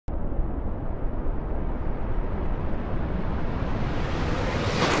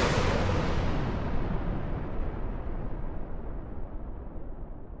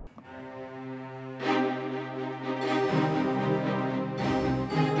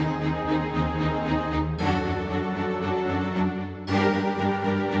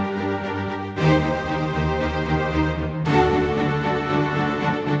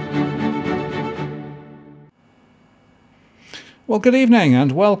Well, good evening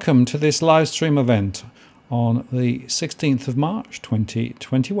and welcome to this live stream event on the 16th of March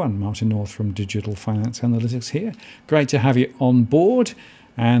 2021. Martin North from Digital Finance Analytics here. Great to have you on board,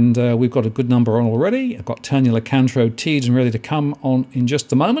 and we've got a good number on already. I've got Tony Locantro teed and ready to come on in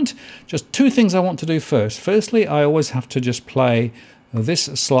just a moment. Just two things I want to do first. Firstly, I always have to just play this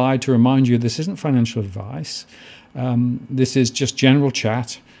slide to remind you this isn't financial advice. This is just general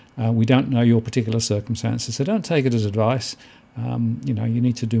chat. We don't know your particular circumstances, so don't take it as advice. You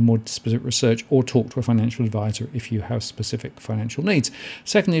need to do more specific research or talk to a financial advisor if you have specific financial needs.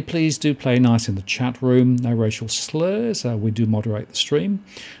 Secondly, please do play nice in the chat room. No racial slurs. We do moderate the stream.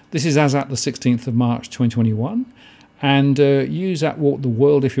 This is as at the 16th of March 2021. And use at Walk the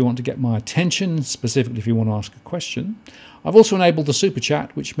World if you want to get my attention, specifically if you want to ask a question. I've also enabled the super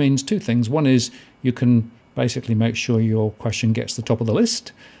chat, which means two things. One is you can basically make sure your question gets to the top of the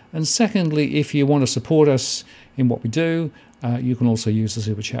list. And secondly, if you want to support us in what we do, you can also use the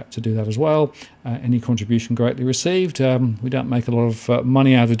super chat to do that as well. Any contribution greatly received. We don't make a lot of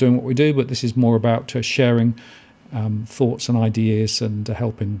money out of doing what we do, but this is more about sharing thoughts and ideas and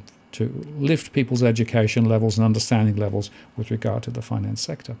helping to lift people's education levels and understanding levels with regard to the finance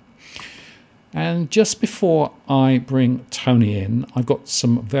sector. And just before I bring Tony in, I've got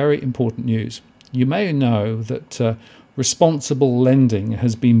some very important news. You may know that responsible lending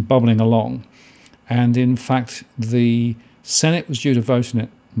has been bubbling along, and in fact the Senate was due to vote on it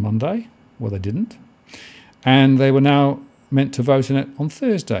Monday. Well, they didn't, and they were now meant to vote on it on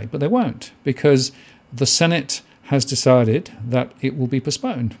Thursday, but they won't, because the Senate has decided that it will be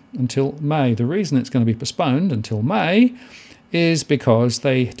postponed until May. The reason it's going to be postponed until May is because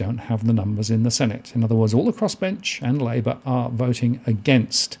they don't have the numbers in the Senate. In other words, all the crossbench and Labour are voting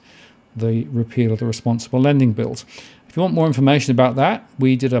against the repeal of the responsible lending bills. If you want more information about that,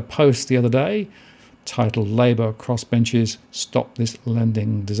 we did a post the other day titled Labour Crossbenches Stop This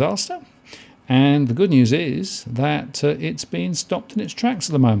Lending Disaster. And the good news is that it's been stopped in its tracks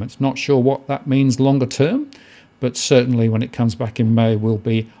at the moment. Not sure what that means longer term, but certainly when it comes back in May, we'll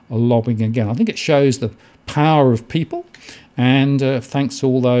be lobbying again. I think it shows the power of people, and thanks to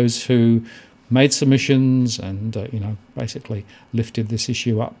all those who made submissions and basically lifted this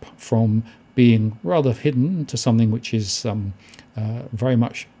issue up from being rather hidden to something which is very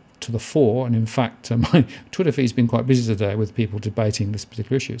much to the fore. And in fact, my Twitter feed's been quite busy today with people debating this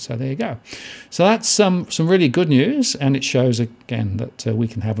particular issue. So there you go. So that's some really good news, and it shows again that we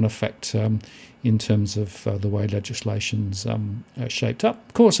can have an effect in terms of the way legislation's shaped up.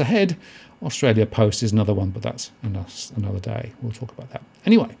 Of course, ahead, Australia Post is another one, but that's another day. We'll talk about that.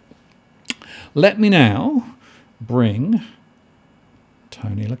 Anyway, let me now bring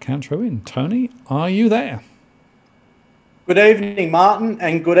Tony Locantro in. Tony, are you there? Good evening, Martin,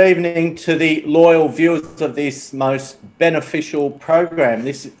 and good evening to the loyal viewers of this most beneficial program.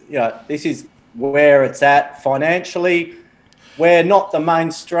 This is where it's at financially. We're not the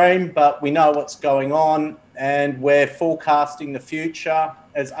mainstream, but we know what's going on, and we're forecasting the future,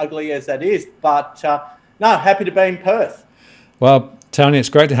 as ugly as that is. But no, happy to be in Perth. Well, Tony, it's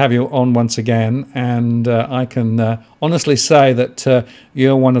great to have you on once again, and I can honestly say that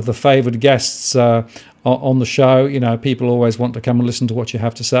you're one of the favoured guests on the show. People always want to come and listen to what you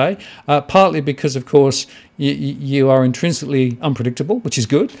have to say, partly because, of course, you are intrinsically unpredictable, which is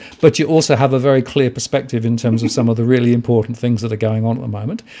good, but you also have a very clear perspective in terms of some of the really important things that are going on at the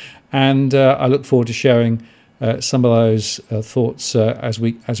moment, and I look forward to sharing some of those thoughts as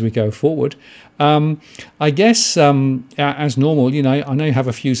we go forward. I guess, as normal, I know you have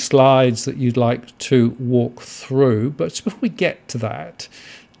a few slides that you'd like to walk through, but before we get to that,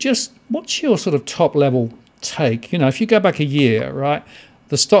 just what's your sort of top level take? If you go back a year, right,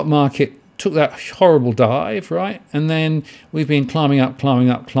 the stock market took that horrible dive, right, and then we've been climbing up.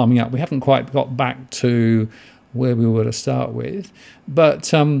 We haven't quite got back to where we were to start with, but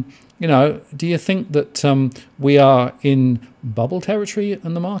do you think that we are in bubble territory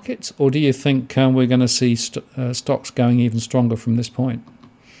in the markets, or do you think we're going to see stocks going even stronger from this point?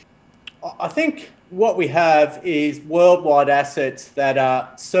 I think what we have is worldwide assets that are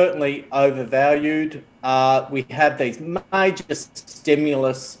certainly overvalued. We have these major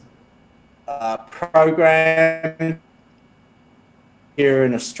stimulus programs here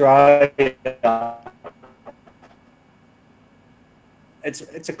in Australia.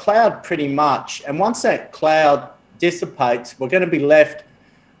 It's a cloud pretty much, and once that cloud dissipates, we're going to be left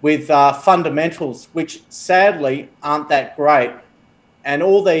with fundamentals which sadly aren't that great, and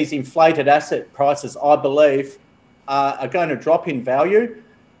all these inflated asset prices, I believe, are going to drop in value.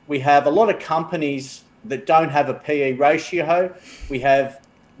 We have a lot of companies that don't have a PE ratio. We have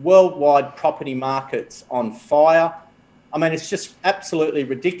worldwide property markets on fire. I mean, it's just absolutely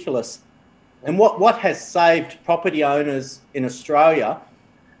ridiculous. And what has saved property owners in Australia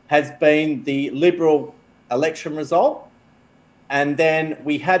has been the Liberal election result. And then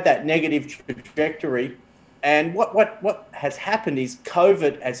we had that negative trajectory. And what has happened is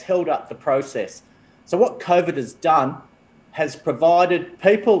COVID has held up the process. So what COVID has done has provided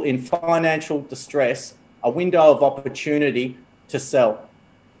people in financial distress a window of opportunity to sell.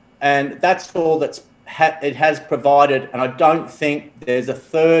 And that's all that it has provided. And I don't think there's a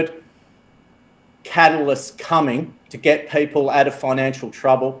third catalyst coming to get people out of financial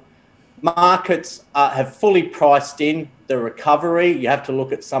trouble. Markets have fully priced in the recovery. You have to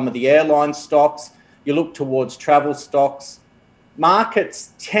look at some of the airline stocks. You look towards travel stocks.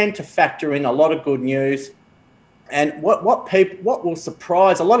 Markets tend to factor in a lot of good news. And what will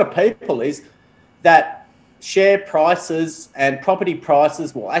surprise a lot of people is that share prices and property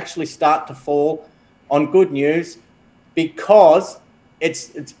prices will actually start to fall on good news, because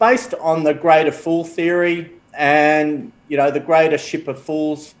it's based on the greater fool theory, and the greater ship of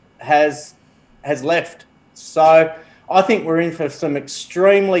fools has left. So I think we're in for some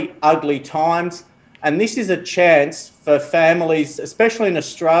extremely ugly times, and this is a chance for families, especially in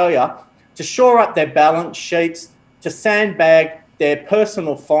Australia, to shore up their balance sheets, to sandbag their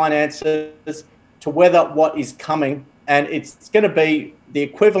personal finances, to weather what is coming. And it's going to be the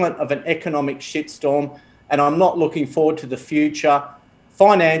equivalent of an economic shitstorm. And I'm not looking forward to the future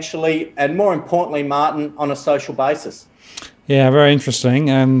financially, and more importantly, Martin, on a social basis. Yeah, very interesting.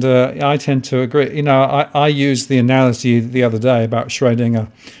 And I tend to agree. I used the analogy the other day about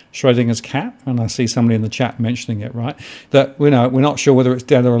Schrodinger's cat, and I see somebody in the chat mentioning it, right? That we're not sure whether it's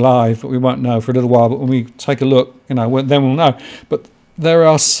dead or alive, but we won't know for a little while. But when we take a look, then we'll know. But there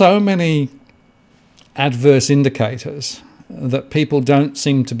are so many adverse indicators that people don't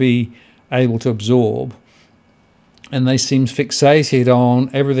seem to be able to absorb, and they seem fixated on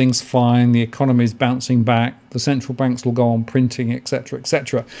everything's fine, the economy's bouncing back, the central banks will go on printing, etc.,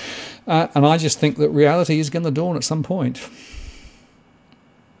 etc. And I just think that reality is going to dawn at some point.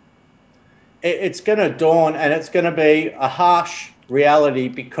 It's going to dawn, and it's going to be a harsh reality,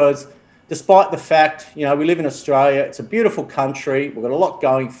 because despite the fact, we live in Australia, it's a beautiful country, we've got a lot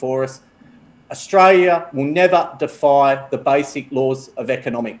going for us, Australia will never defy the basic laws of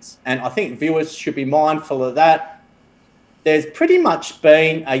economics. And I think viewers should be mindful of that. There's pretty much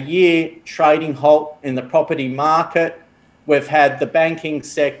been a year trading halt in the property market. We've had the banking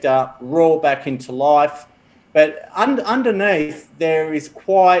sector roar back into life. But underneath, there is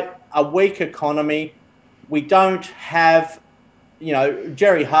quite a weak economy. We don't have,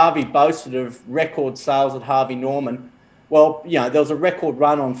 Jerry Harvey boasted of record sales at Harvey Norman. Well, there was a record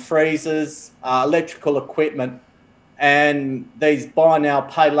run on freezers, electrical equipment, and these buy now,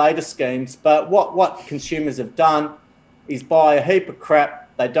 pay later schemes. But what consumers have done is buy a heap of crap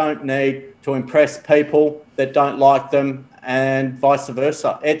they don't need to impress people that don't like them, and vice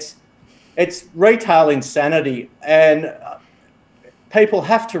versa. It's retail insanity, and people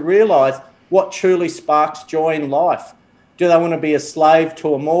have to realise what truly sparks joy in life. Do they want to be a slave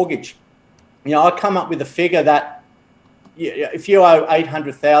to a mortgage? I come up with a figure that if you owe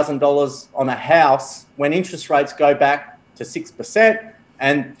 $800,000 on a house, when interest rates go back to 6%,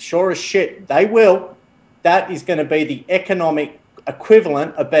 and sure as shit they will, that is going to be the economic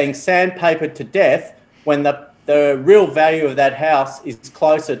equivalent of being sandpapered to death, when the real value of that house is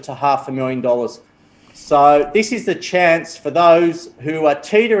closer to $500,000. So this is the chance for those who are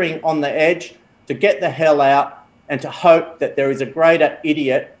teetering on the edge to get the hell out, and to hope that there is a greater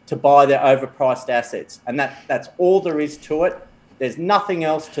idiot to buy their overpriced assets. And that's all there is to it. There's nothing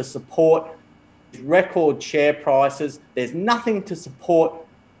else to support record share prices. There's nothing to support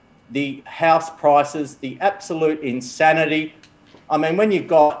the house prices, the absolute insanity. I mean, when you've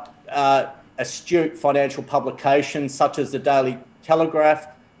got astute financial publications such as the Daily Telegraph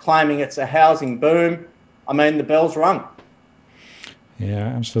claiming it's a housing boom, I mean, the bell's rung. Yeah,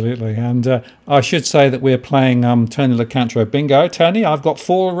 absolutely. And I should say that we're playing Tony Locantro bingo. Tony, I've got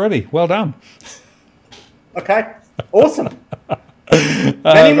 4 already. Well done. Okay, awesome.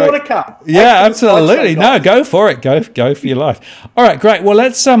 Many more to come. Yeah, absolutely. No, go for it. Go for your life. All right, great. Well,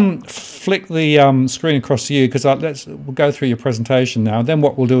 let's flick the screen across to you, because we'll go through your presentation now. Then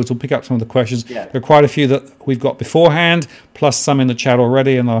what we'll do is we'll pick up some of the questions. Yeah. There are quite a few that we've got beforehand, plus some in the chat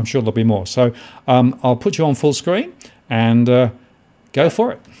already, and I'm sure there'll be more. So I'll put you on full screen and go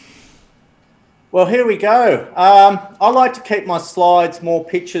for it. Well, here we go. I like to keep my slides more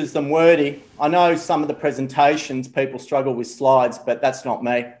pictures than wordy. I know some of the presentations, people struggle with slides, but that's not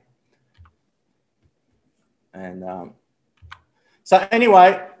me. And so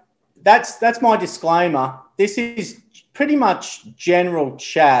anyway, that's my disclaimer. This is pretty much general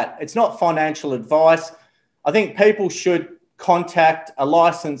chat. It's not financial advice. I think people should contact a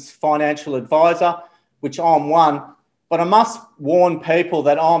licensed financial advisor, which I'm one, but I must warn people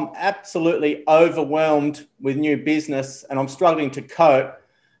that I'm absolutely overwhelmed with new business and I'm struggling to cope.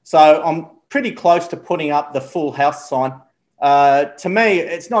 So I'm pretty close to putting up the full house sign. To me,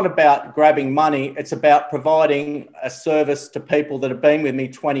 it's not about grabbing money. It's about providing a service to people that have been with me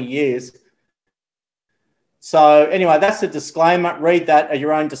 20 years. So anyway, that's a disclaimer. Read that at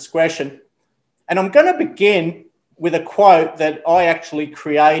your own discretion. And I'm going to begin with a quote that I actually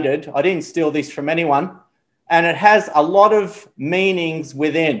created. I didn't steal this from anyone. And it has a lot of meanings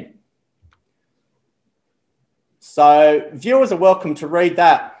within. So viewers are welcome to read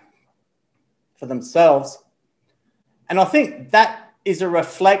that for themselves. And I think that is a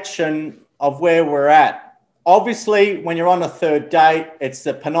reflection of where we're at. Obviously, when you're on a third date, it's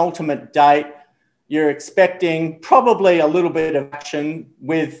the penultimate date. You're expecting probably a little bit of action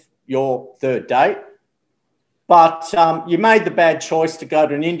with your third date. But you made the bad choice to go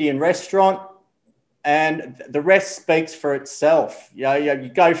to an Indian restaurant, and the rest speaks for itself.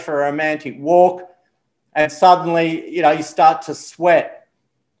 You go for a romantic walk, and suddenly, you start to sweat.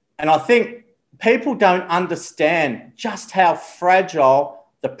 And I think people don't understand just how fragile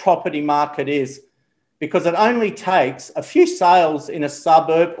the property market is, because it only takes a few sales in a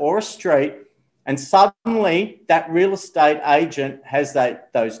suburb or a street, and suddenly that real estate agent has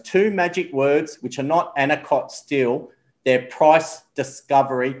those two magic words, which are not Anacott Steel, they're price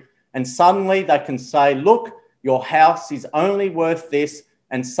discovery. And suddenly they can say, look, your house is only worth this.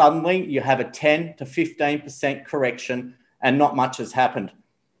 And suddenly you have a 10 to 15% correction and not much has happened.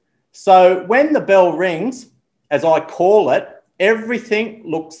 So when the bell rings, as I call it, everything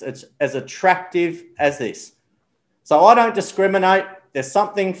looks as attractive as this. So I don't discriminate. There's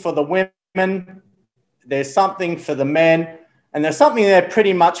something for the women, there's something for the men, and there's something there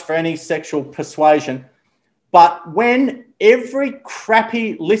pretty much for any sexual persuasion. But when every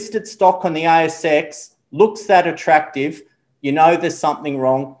crappy listed stock on the ASX looks that attractive, you know there's something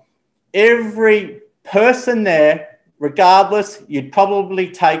wrong. Every person there, regardless, you'd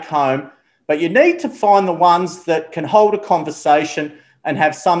probably take home, but you need to find the ones that can hold a conversation and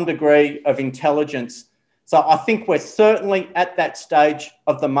have some degree of intelligence. So I think we're certainly at that stage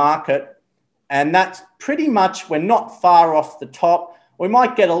of the market, and that's pretty much, we're not far off the top. We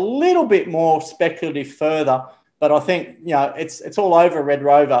might get a little bit more speculative further, but I think, it's all over Red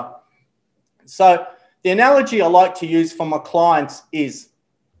Rover. So the analogy I like to use for my clients is,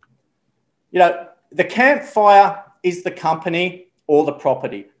 the campfire is the company or the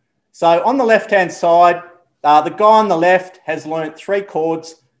property. So on the left-hand side, the guy on the left has learnt 3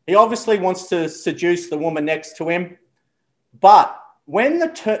 chords. He obviously wants to seduce the woman next to him. But when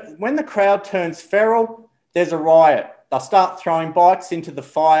the crowd turns feral, there's a riot. They'll start throwing bikes into the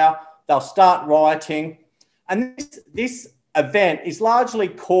fire. They'll start rioting. And this event is largely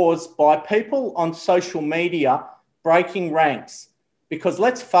caused by people on social media breaking ranks. Because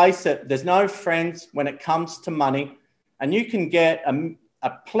let's face it, there's no friends when it comes to money. And you can get a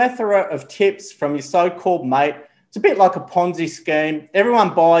plethora of tips from your so-called mate. It's a bit like a Ponzi scheme.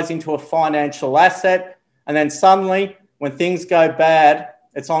 Everyone buys into a financial asset, and then suddenly, when things go bad,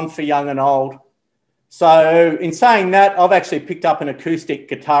 it's on for young and old. So in saying that, I've actually picked up an acoustic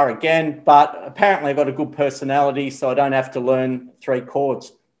guitar again, but apparently I've got a good personality, so I don't have to learn 3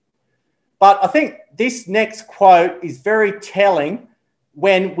 chords. But I think this next quote is very telling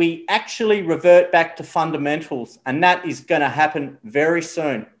when we actually revert back to fundamentals, and that is going to happen very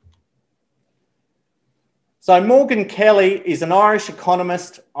soon. So Morgan Kelly is an Irish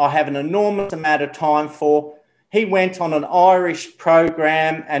economist I have an enormous amount of time for. He went on an Irish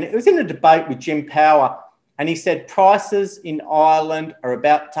program, and it was in a debate with Jim Power, and he said prices in Ireland are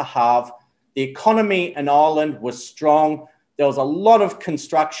about to halve. The economy in Ireland was strong. There was a lot of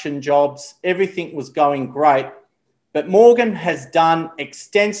construction jobs. Everything was going great. But Morgan has done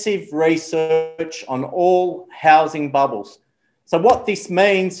extensive research on all housing bubbles. So what this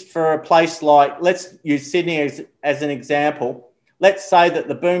means for a place like, let's use Sydney as an example. Let's say that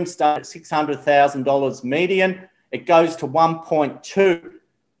the boom started at $600,000 median. It goes to 1.2.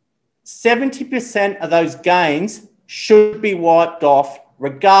 70% of those gains should be wiped off,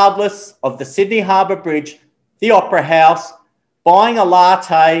 regardless of the Sydney Harbour Bridge, the Opera House, buying a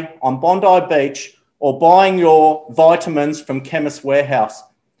latte on Bondi Beach, or buying your vitamins from Chemist Warehouse.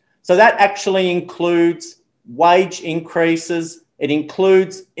 So that actually includes wage increases. It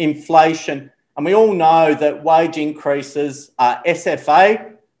includes inflation. And we all know that wage increases are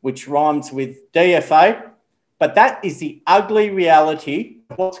SFA, which rhymes with DFA. But that is the ugly reality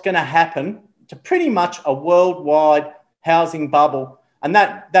of what's going to happen to pretty much a worldwide housing bubble. And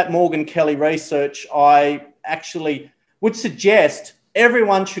that Morgan Kelly research, I actually would suggest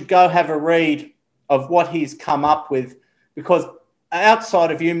everyone should go have a read of what he's come up with, because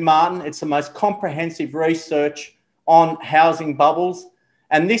outside of you, Martin, it's the most comprehensive research on housing bubbles.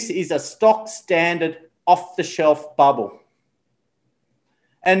 And this is a stock standard off-the-shelf bubble.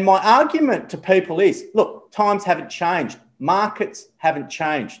 And my argument to people is, look, times haven't changed. Markets haven't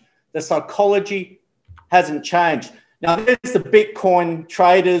changed. The psychology hasn't changed. Now, there's the Bitcoin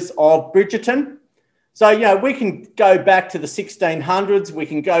traders of Bridgerton. So, you know, we can go back to the 1600s. We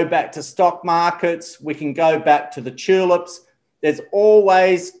can go back to stock markets. We can go back to the tulips. There's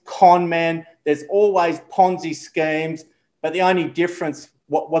always con men. There's always Ponzi schemes. But the only difference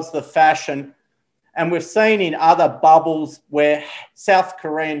was the fashion. And we've seen in other bubbles where South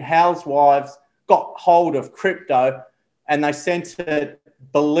Korean housewives got hold of crypto and they sent it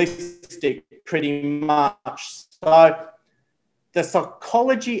ballistic pretty much. So the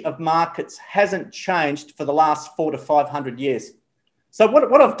psychology of markets hasn't changed for the last 400 to 500 years. So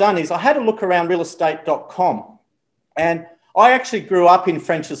what I've done is I had a look around realestate.com, and I actually grew up in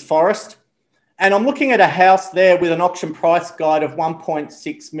French's Forest, and I'm looking at a house there with an auction price guide of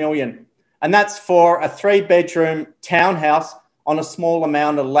 1.6 million. And that's for a 3-bedroom townhouse on a small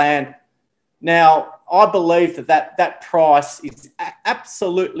amount of land. Now, I believe that price is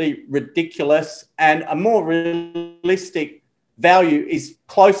absolutely ridiculous, and a more realistic value is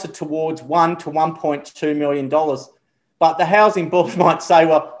closer towards $1 to $1.2 million. But the housing board might say,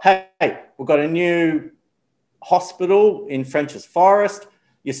 well, hey, we've got a new hospital in French's Forest.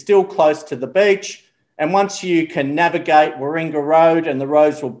 You're still close to the beach. And once you can navigate Warringah Road and the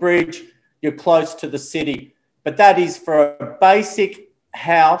Roseville Bridge, you're close to the city. But that is for a basic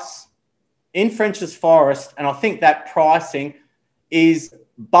house in French's Forest. And I think that pricing is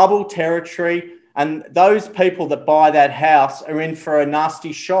bubble territory. And those people that buy that house are in for a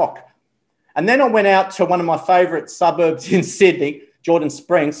nasty shock. And then I went out to one of my favourite suburbs in Sydney, Jordan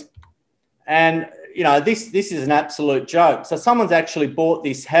Springs. And, you know, this is an absolute joke. So someone's actually bought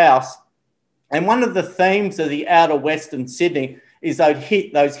this house. And one of the themes of the outer Western Sydney is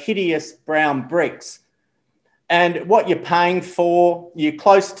those hideous brown bricks. And what you're paying for, you're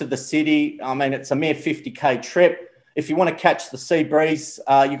close to the city. I mean, it's a mere 50K trip. If you want to catch the sea breeze,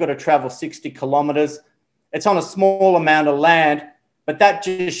 you've got to travel 60 kilometres. It's on a small amount of land, but that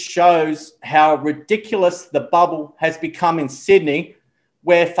just shows how ridiculous the bubble has become in Sydney,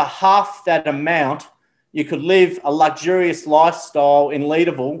 where for half that amount, you could live a luxurious lifestyle in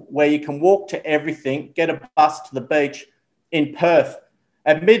Leederville, where you can walk to everything, get a bus to the beach. In Perth,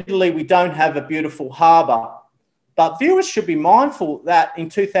 admittedly, we don't have a beautiful harbour, but viewers should be mindful that in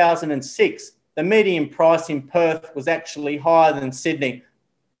 2006, the median price in Perth was actually higher than Sydney.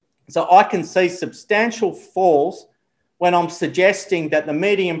 So I can see substantial falls when I'm suggesting that the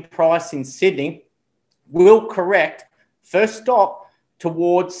median price in Sydney will correct first stop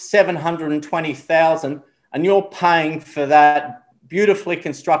towards 720,000, and you're paying for that beautifully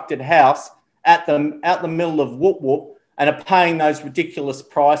constructed house out the middle of Whoop Whoop, and are paying those ridiculous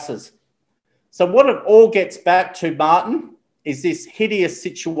prices. So what it all gets back to, Martin, is this hideous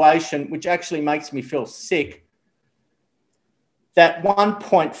situation, which actually makes me feel sick, that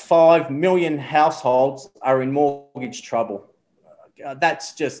 1.5 million households are in mortgage trouble.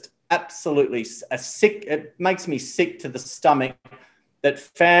 That's just absolutely sick. It makes me sick to the stomach that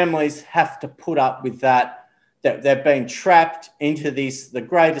families have to put up with that they've been trapped into this, the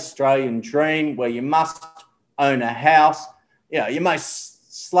great Australian dream, where you must own a house. You know, you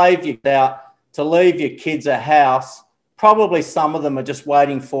must slave you out to leave your kids a house. Probably some of them are just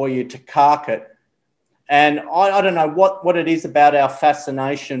waiting for you to cark it. And I don't know what it is about our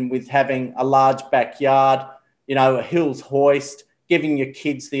fascination with having a large backyard, you know, a Hills hoist, giving your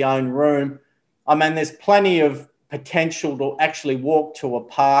kids their own room. I mean, there's plenty of potential to actually walk to a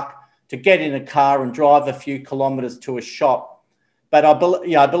park, to get in a car and drive a few kilometres to a shop. But I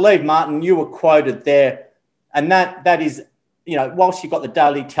believe, Martin, you were quoted there. And that is, you know, whilst you've got the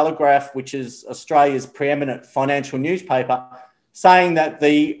Daily Telegraph, which is Australia's preeminent financial newspaper, saying that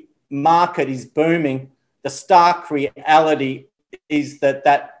the market is booming, the stark reality is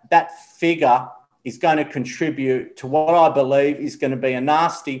that figure is going to contribute to what I believe is going to be a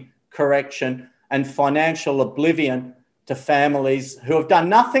nasty correction and financial oblivion to families who have done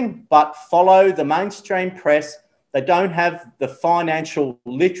nothing but follow the mainstream press. They don't have the financial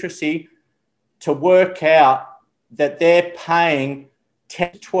literacy to work out that they're paying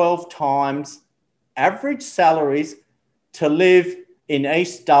 10 to 12 times average salaries to live in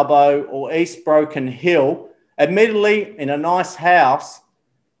East Dubbo or East Broken Hill, admittedly in a nice house,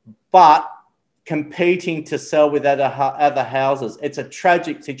 but competing to sell with other houses. It's a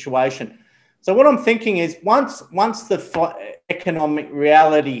tragic situation. So what I'm thinking is once the economic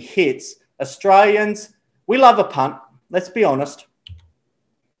reality hits, Australians, we love a punt, let's be honest.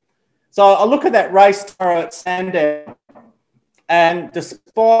 So I look at that race tomorrow at Sandown, and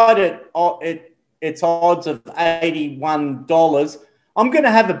despite its odds of $81, I'm going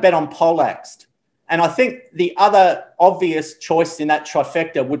to have a bet on Polaxed. And I think the other obvious choice in that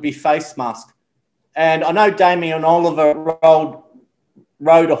trifecta would be Face Mask. And I know Damien Oliver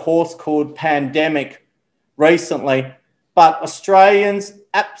rode a horse called Pandemic recently, but Australians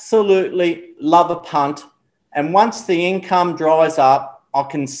absolutely love a punt. And once the income dries up, I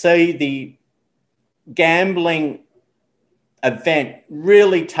can see the gambling event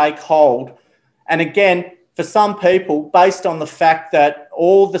really take hold. And again, for some people, based on the fact that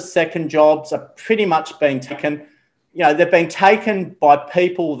all the second jobs are pretty much being taken, they've been taken by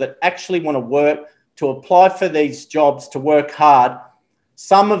people that actually want to work, to apply for these jobs, to work hard.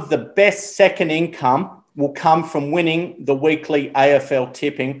 Some of the best second income will come from winning the weekly AFL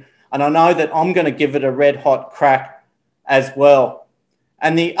tipping. And I know that I'm going to give it a red hot crack as well.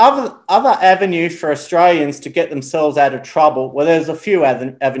 And the other avenue for Australians to get themselves out of trouble, well, there's a few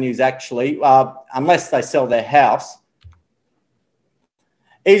avenues actually, unless they sell their house,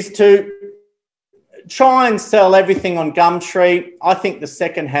 is to try and sell everything on Gumtree. I think the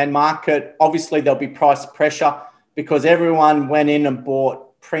second-hand market, obviously there'll be price pressure because everyone went in and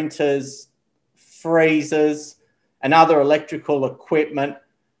bought printers, freezers, and other electrical equipment.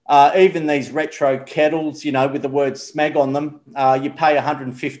 Even these retro kettles, with the word SMEG on them, you pay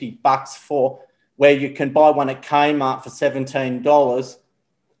 $150 for, where you can buy one at Kmart for $17.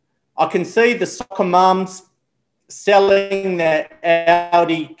 I can see the soccer mums selling their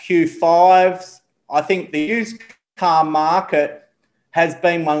Audi Q5s. I think the used car market has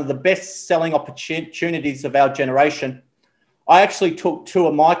been one of the best selling opportunities of our generation. I actually took two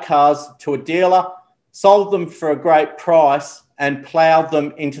of my cars to a dealer, sold them for a great price, and ploughed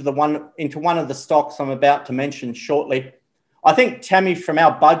them into one of the stocks I'm about to mention shortly. I think Tammy from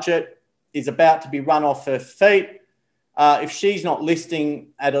our budget is about to be run off her feet. If she's not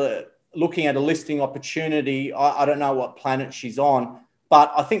looking at a listing opportunity, I don't know what planet she's on.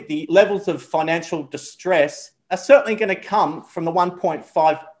 But I think the levels of financial distress are certainly going to come from the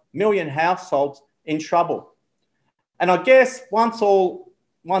 1.5 million households in trouble. And I guess once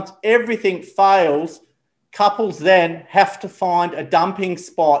everything fails, couples then have to find a dumping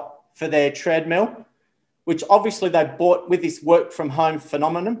spot for their treadmill, which obviously they bought with this work from home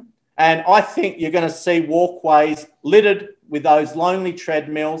phenomenon. And I think you're going to see walkways littered with those lonely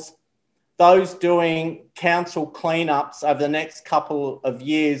treadmills. Those doing council cleanups over the next couple of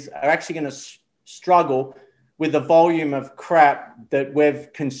years are actually going to struggle with the volume of crap that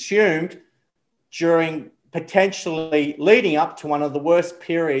we've consumed during potentially leading up to one of the worst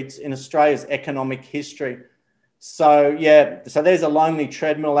periods in Australia's economic history. So there's a lonely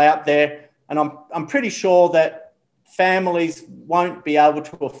treadmill out there, and I'm pretty sure that families won't be able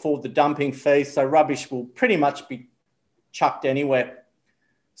to afford the dumping fees, so rubbish will pretty much be chucked anywhere.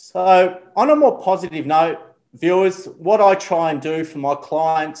 So on a more positive note, viewers, what I try and do for my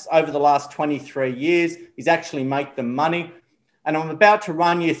clients over the last 23 years is actually make them money. And I'm about to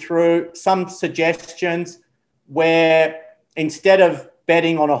run you through some suggestions where instead of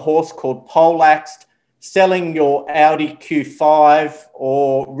betting on a horse called Polaxed, selling your Audi Q5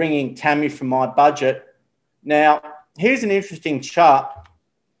 or ringing Tammy from my budget. Now, here's an interesting chart.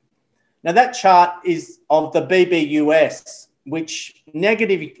 Now, that chart is of the BBUS, which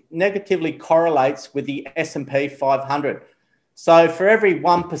negatively correlates with the S&P 500. So for every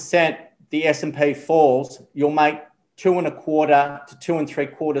 1% the S&P falls, you'll make 2.25 to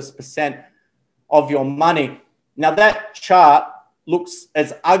 2.75% of your money. Now that chart looks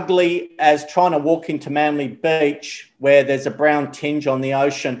as ugly as trying to walk into Manly Beach where there's a brown tinge on the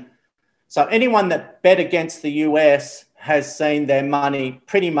ocean. So anyone that bet against the US has seen their money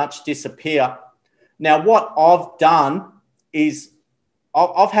pretty much disappear. Now what I've done is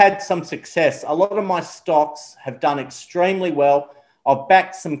I've had some success. A lot of my stocks have done extremely well. I've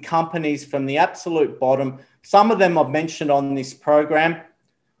backed some companies from the absolute bottom. Some of them I've mentioned on this program.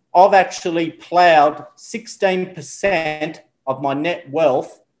 I've actually ploughed 16% of my net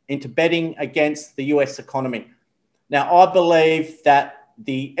wealth into betting against the US economy. Now, I believe that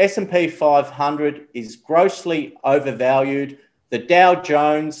the S&P 500 is grossly overvalued. The Dow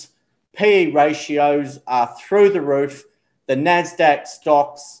Jones PE ratios are through the roof. The NASDAQ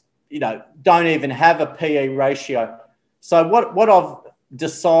stocks, don't even have a PE ratio. So what I've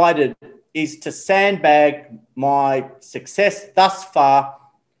decided is to sandbag my success thus far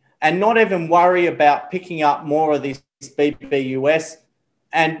and not even worry about picking up more of this BBUS.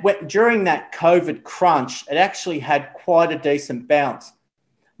 And during that COVID crunch, it actually had quite a decent bounce.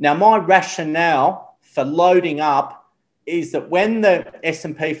 Now, my rationale for loading up is that when the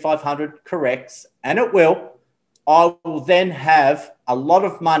S&P 500 corrects, and it will, I will then have a lot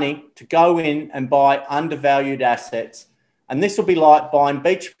of money to go in and buy undervalued assets. And this will be like buying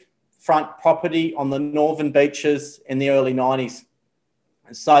beachfront property on the northern beaches in the early 90s.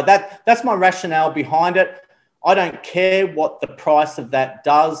 So that's my rationale behind it. I don't care what the price of that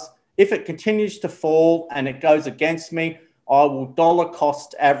does. If it continues to fall and it goes against me, I will dollar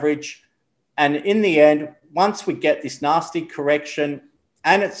cost average. And in the end, once we get this nasty correction,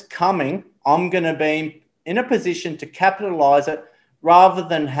 and it's coming, I'm going to be in a position to capitalize it rather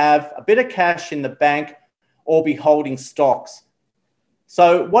than have a bit of cash in the bank or be holding stocks.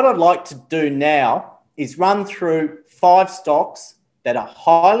 So what I'd like to do now is run through 5 stocks that are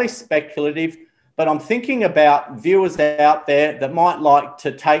highly speculative, but I'm thinking about viewers out there that might like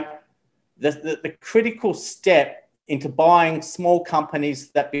to take the critical step into buying small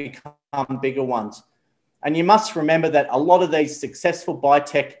companies that become bigger ones. And you must remember that a lot of these successful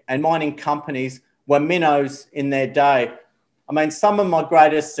biotech and mining companies were minnows in their day. I mean, some of my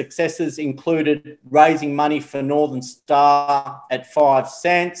greatest successes included raising money for Northern Star at 5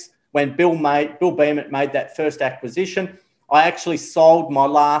 cents. When Bill Beament made that first acquisition, I actually sold my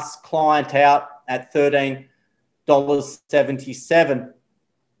last client out at $13.77.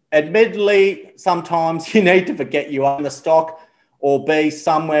 Admittedly, sometimes you need to forget you own the stock or be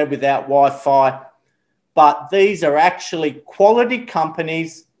somewhere without Wi-Fi, but these are actually quality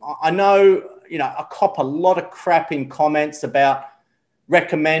companies. I know, I cop a lot of crap in comments about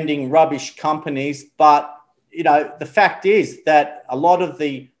recommending rubbish companies, but, the fact is that a lot of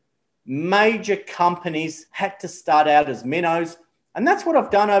the major companies had to start out as minnows. And that's what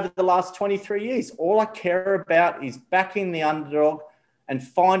I've done over the last 23 years. All I care about is backing the underdog and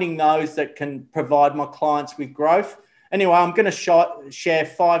finding those that can provide my clients with growth. Anyway, I'm going to share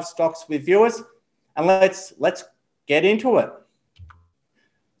 5 stocks with viewers, and let's get into it.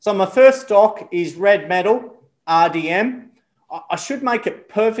 So my first stock is Red Metal, RDM. I should make it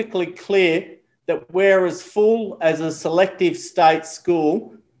perfectly clear that we're as full as a selective state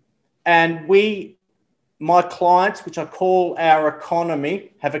school, and my clients, which I call our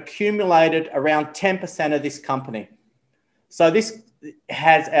economy, have accumulated around 10% of this company. So this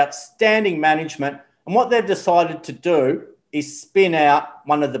has outstanding management. And what they've decided to do is spin out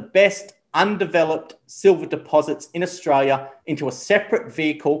one of the best undeveloped silver deposits in Australia into a separate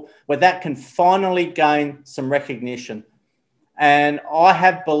vehicle where that can finally gain some recognition. And I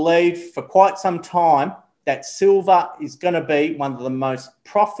have believed for quite some time that silver is going to be one of the most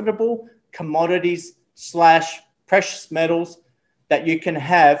profitable commodities / precious metals that you can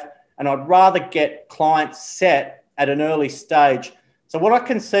have. And I'd rather get clients set at an early stage. So what I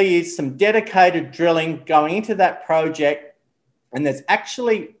can see is some dedicated drilling going into that project. And there's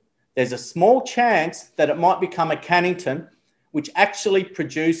a small chance that it might become a Cannington, which actually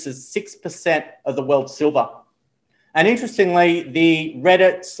produces 6% of the world's silver. And interestingly, the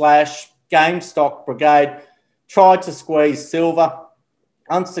Reddit / GameStop brigade tried to squeeze silver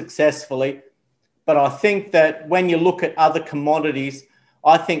unsuccessfully. But I think that when you look at other commodities,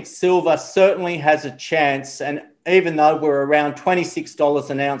 I think silver certainly has a chance. And even though we're around $26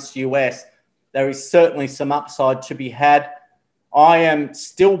 an ounce US, there is certainly some upside to be had. I am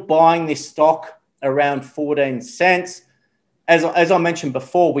still buying this stock around 14 cents. As I mentioned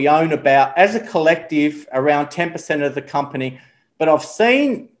before, we own as a collective, around 10% of the company. But I've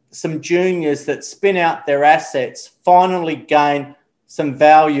seen some juniors that spin out their assets finally gain some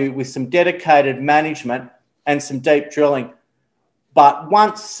value with some dedicated management and some deep drilling. But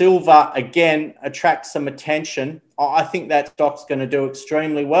once silver again attracts some attention, I think that stock's going to do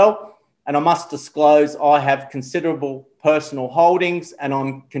extremely well. And I must disclose I have considerable personal holdings and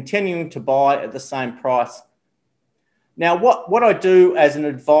I'm continuing to buy at the same price. Now, what I do as an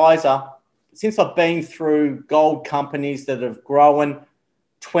advisor, since I've been through gold companies that have grown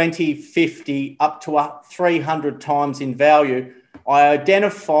 20, 50, up to 300 times in value, I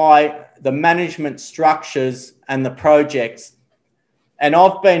identify the management structures and the projects. And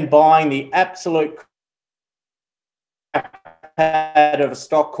I've been buying the absolute crap of a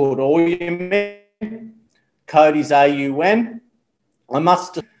stock called Aumin. Code is AUN.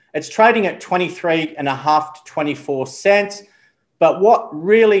 It's trading at 23.5 to 24 cents. But what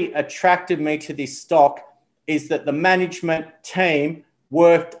really attracted me to this stock is that the management team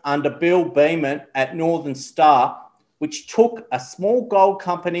worked under Bill Beament at Northern Star, which took a small gold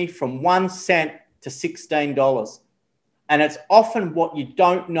company from 1 cent to $16. And it's often what you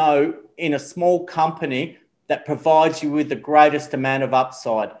don't know in a small company that provides you with the greatest amount of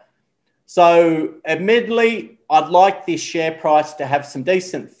upside. So admittedly, I'd like this share price to have some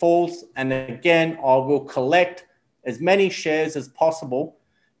decent falls. And again, I will collect as many shares as possible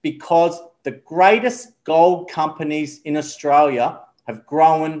because the greatest gold companies in Australia have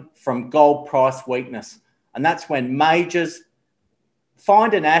grown from gold price weakness. And that's when majors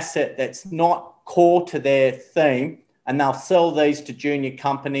find an asset that's not core to their theme and they'll sell these to junior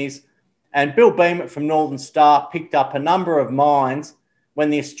companies. And Bill Beamert from Northern Star picked up a number of mines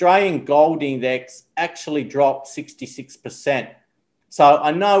when the Australian gold index actually dropped 66%. So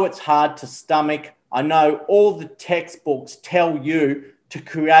I know it's hard to stomach. I know all the textbooks tell you to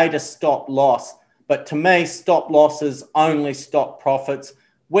create a stop loss. But to me, stop losses only stop profits.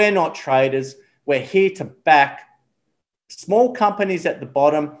 We're not traders. We're here to back small companies at the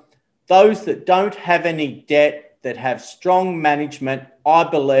bottom, those that don't have any debt, that have strong management, I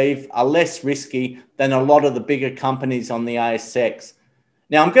believe are less risky than a lot of the bigger companies on the ASX.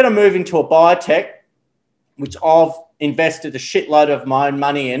 Now, I'm going to move into a biotech, which I've invested a shitload of my own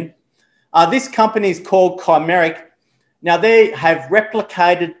money in. This company is called Chimeric. Now, they have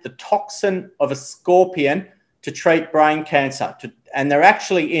replicated the toxin of a scorpion to treat brain cancer, and they're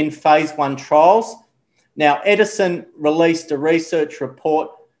actually in phase 1 trials. Now, Edison released a research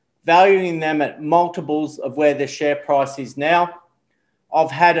report valuing them at multiples of where their share price is now. I've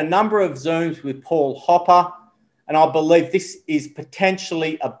had a number of Zooms with Paul Hopper, and I believe this is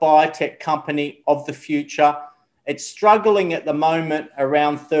potentially a biotech company of the future. It's struggling at the moment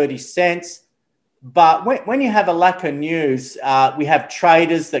around 30 cents. But when you have a lack of news, we have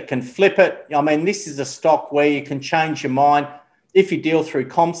traders that can flip it. I mean, this is a stock where you can change your mind. If you deal through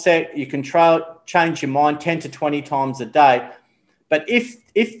ComSec, you can change your mind 10 to 20 times a day. But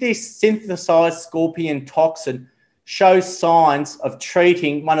if this synthesized scorpion toxin shows signs of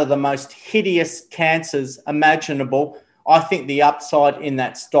treating one of the most hideous cancers imaginable, I think the upside in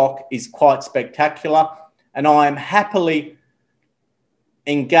that stock is quite spectacular. And I am happily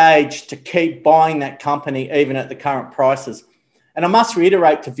engaged to keep buying that company even at the current prices. And I must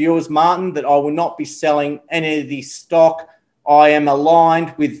reiterate to viewers, Martin, that I will not be selling any of this stock. I am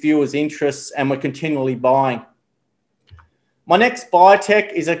aligned with viewers' interests and we're continually buying. My next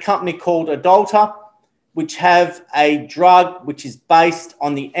biotech is a company called Adalta, which have a drug which is based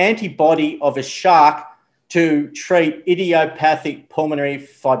on the antibody of a shark to treat idiopathic pulmonary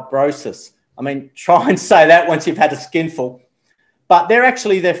fibrosis. I mean, try and say that once you've had a skinful. But they're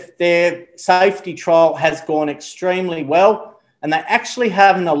actually, their safety trial has gone extremely well, and they actually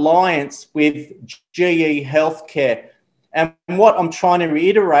have an alliance with GE Healthcare. And what I'm trying to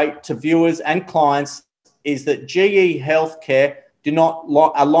reiterate to viewers and clients is that GE Healthcare do not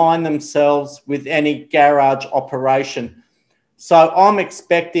align themselves with any garage operation. So I'm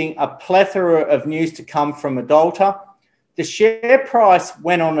expecting a plethora of news to come from Adalta. The share price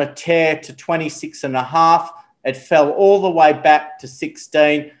went on a tear to 26.5. It fell all the way back to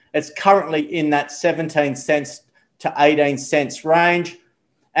 16. It's currently in that 17 cents to 18 cents range.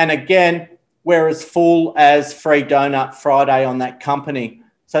 And again, we're as full as Free Donut Friday on that company.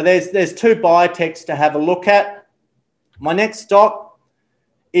 So there's two biotechs to have a look at. My next stock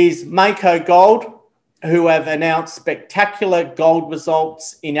is Mako Gold, who have announced spectacular gold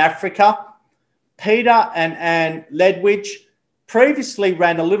results in Africa. Peter and Anne Ledwidge previously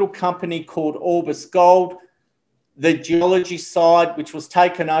ran a little company called Orbis Gold, the geology side, which was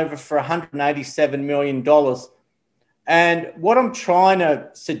taken over for $187 million. And what I'm trying to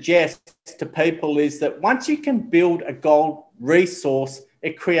suggest to people is that once you can build a gold resource,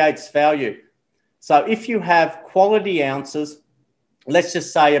 it creates value. So if you have quality ounces, let's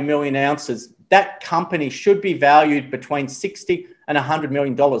just say 1 million ounces, that company should be valued between $60 and $100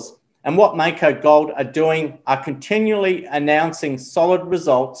 million. And what Mako Gold are doing are continually announcing solid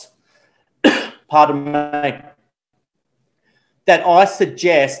results, pardon me, that I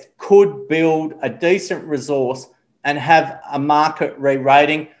suggest could build a decent resource and have a market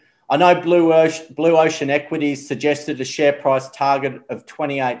re-rating. I know Blue Ocean Equities suggested a share price target of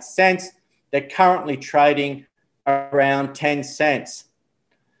 28 cents. They're currently trading around 10 cents.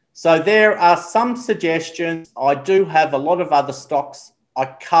 So there are some suggestions. I do have a lot of other stocks I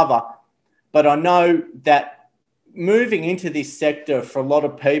cover, but I know that moving into this sector for a lot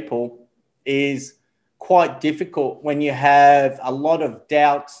of people is quite difficult when you have a lot of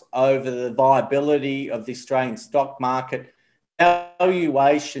doubts over the viability of the Australian stock market.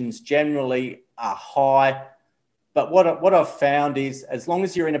 Valuations generally are high, but what I've found is as long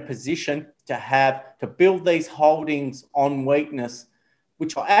as you're in a position to build these holdings on weakness,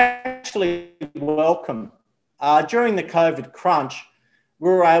 which I actually welcome. during the COVID crunch, we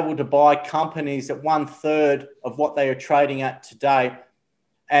were able to buy companies at 1/3 of what they are trading at today.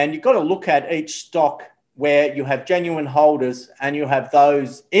 And you've got to look at each stock where you have genuine holders and you have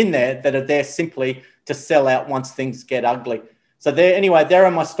those in there that are there simply to sell out once things get ugly. So there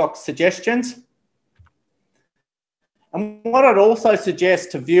are my stock suggestions. And what I'd also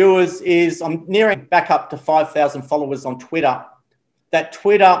suggest to viewers is, I'm nearing back up to 5,000 followers on Twitter, that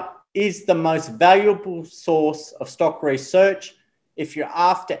Twitter is the most valuable source of stock research. If you're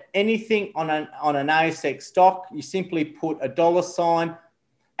after anything on an ASX stock, you simply put a $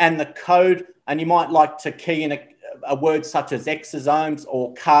 and the code, and you might like to key in a word such as exosomes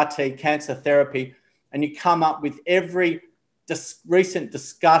or CAR-T, cancer therapy, and you come up with every recent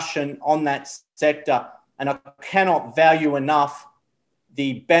discussion on that sector. And I cannot value enough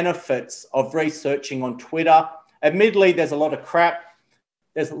the benefits of researching on Twitter. Admittedly, there's a lot of crap.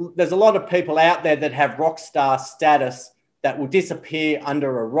 There's a lot of people out there that have rock star status that will disappear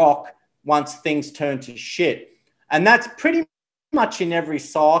under a rock once things turn to shit. And that's pretty much in every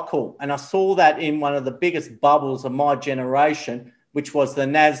cycle. And I saw that in one of the biggest bubbles of my generation, which was the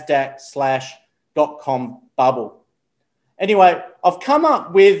NASDAQ/.com bubble. Anyway, I've come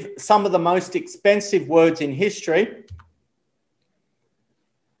up with some of the most expensive words in history.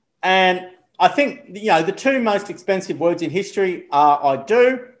 And I think, the two most expensive words in history are I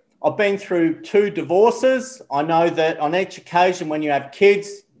do. I've been through 2 divorces. I know that on each occasion when you have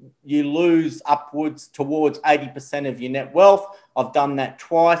kids, you lose upwards towards 80% of your net wealth. I've done that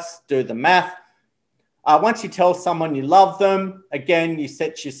twice. Do the math. Once you tell someone you love them, again, you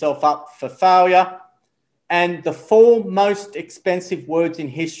set yourself up for failure. And the 4 most expensive words in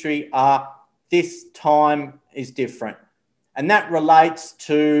history are this time is different. And that relates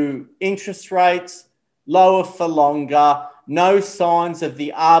to interest rates, lower for longer, no signs of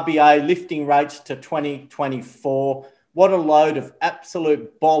the RBA lifting rates to 2024. What a load of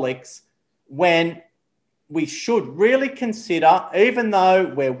absolute bollocks, when we should really consider, even though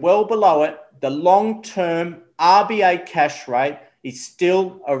we're well below it, the long-term RBA cash rate is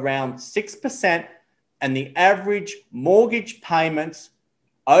still around 6%. And the average mortgage payments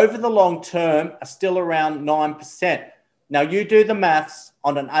over the long term are still around 9%. Now, you do the maths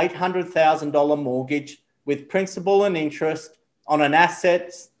on an $800,000 mortgage with principal and interest on an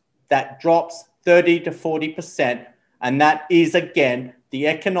asset that drops 30 to 40%. And that is, again, the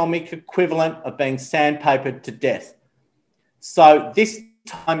economic equivalent of being sandpapered to death. So this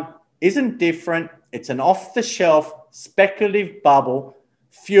time isn't different. It's an off-the-shelf speculative bubble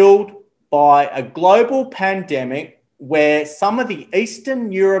fueled by a global pandemic where some of the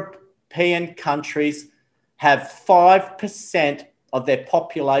Eastern European countries have 5% of their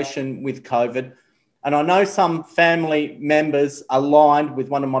population with COVID. And I know some family members aligned with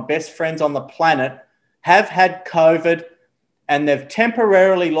one of my best friends on the planet have had COVID, and they've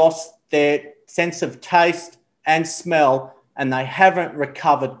temporarily lost their sense of taste and smell, and they haven't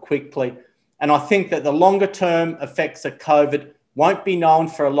recovered quickly. And I think that the longer term effects of COVID won't be known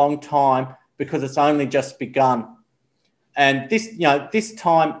for a long time because it's only just begun. And this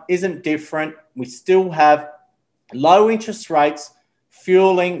time isn't different. We still have low interest rates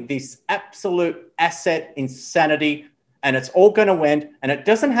fueling this absolute asset insanity, and it's all going to end. And it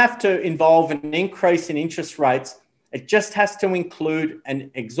doesn't have to involve an increase in interest rates. It just has to include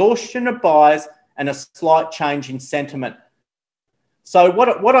an exhaustion of buyers and a slight change in sentiment. So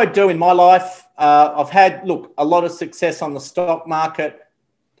what I do in my life, I've had, a lot of success on the stock market,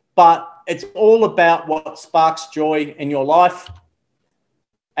 but it's all about what sparks joy in your life.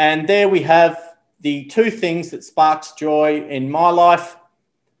 And there we have the 2 things that sparks joy in my life.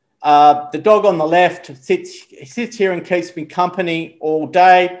 The dog on the left sits here and keeps me company all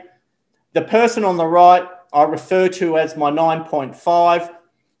day. The person on the right, I refer to as my 9.5,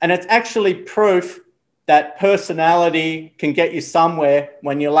 and it's actually proof that personality can get you somewhere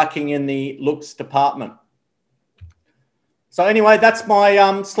when you're lacking in the looks department. So anyway, that's my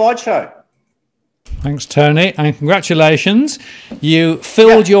slideshow. Thanks, Tony, and congratulations. You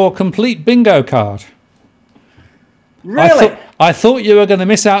filled your complete bingo card. Really? I thought you were going to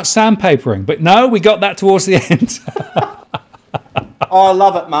miss out sandpapering, but no, we got that towards the end. Oh, I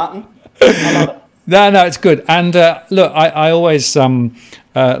love it, Martin. I love it. No, it's good. And look, I always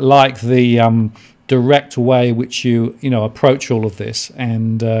like the direct way which you approach all of this,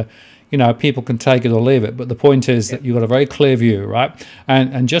 and people can take it or leave it, but the point is that you've got a very clear view, right?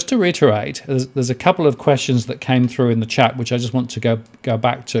 And just to reiterate, there's a couple of questions that came through in the chat which I just want to go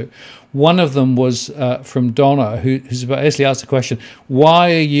back to. One of them was from Donna, who's basically asked the question,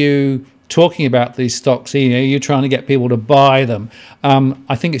 why are you talking about these stocks, you're trying to get people to buy them.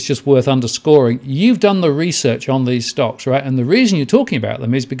 I think it's just worth underscoring. You've done the research on these stocks, right? And the reason you're talking about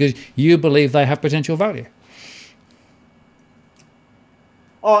them is because you believe they have potential value.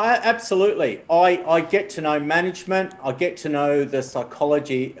 Oh, absolutely. I get to know management. I get to know the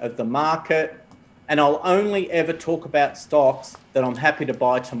psychology of the market. And I'll only ever talk about stocks that I'm happy to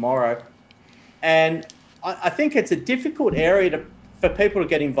buy tomorrow. And I think it's a difficult area for people to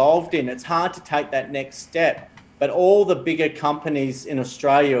get involved in. It's hard to take that next step. But all the bigger companies in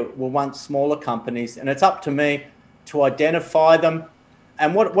Australia were once smaller companies. And it's up to me to identify them.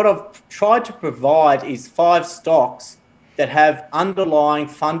 And what I've tried to provide is 5 stocks that have underlying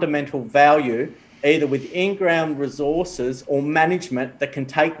fundamental value, either with in-ground resources or management that can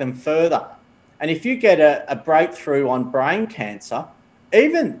take them further. And if you get a breakthrough on brain cancer,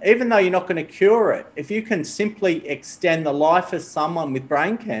 even though you're not going to cure it, if you can simply extend the life of someone with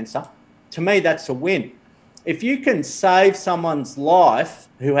brain cancer, to me, that's a win. If you can save someone's life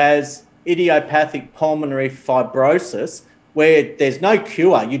who has idiopathic pulmonary fibrosis, where there's no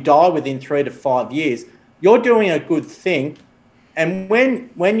cure, you die within 3 to 5 years, you're doing a good thing. And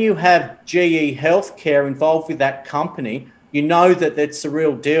when you have GE Healthcare involved with that company, you know that that's the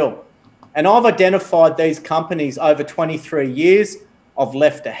real deal. And I've identified these companies over 23 years. I've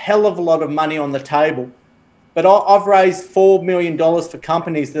left a hell of a lot of money on the table. But I've raised $4 million for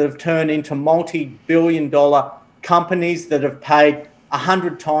companies that have turned into multi-billion-dollar companies that have paid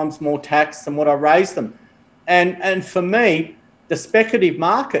 100 times more tax than what I raised them. And for me, the speculative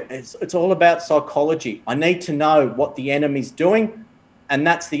market, it's all about psychology. I need to know what the enemy's doing. And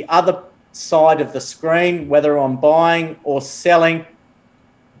that's the other side of the screen, whether I'm buying or selling.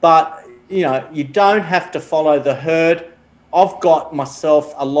 But you don't have to follow the herd. I've got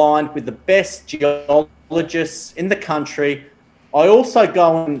myself aligned with the best geologists in the country. I also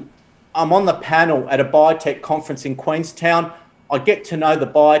I'm on the panel at a biotech conference in Queenstown. I get to know the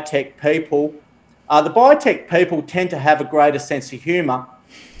biotech people. The biotech people tend to have a greater sense of humour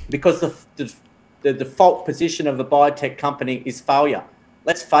because the default position of a biotech company is failure.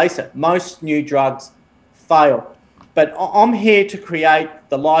 Let's face it, most new drugs fail. But I'm here to create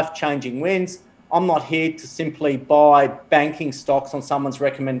the life-changing wins. I'm not here to simply buy banking stocks on someone's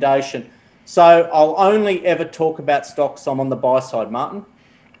recommendation. So I'll only ever talk about stocks I'm on the buy side, Martin.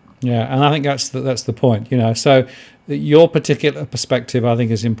 Yeah, and I think that's the point. So your particular perspective, I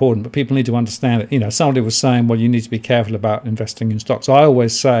think, is important, but people need to understand it. Somebody was saying, well, you need to be careful about investing in stocks. I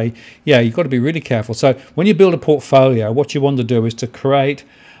always say, yeah, you've got to be really careful. So when you build a portfolio, what you want to do is to create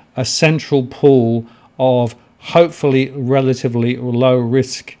a central pool of hopefully relatively low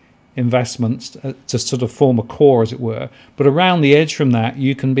risk investments to sort of form a core, as it were. But around the edge from that,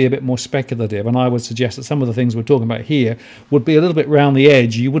 you can be a bit more speculative. And I would suggest that some of the things we're talking about here would be a little bit around the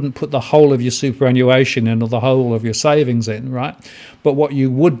edge. You wouldn't put the whole of your superannuation in or the whole of your savings in, right? But what you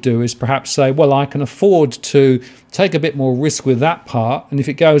would do is perhaps say, well, I can afford to take a bit more risk with that part. And if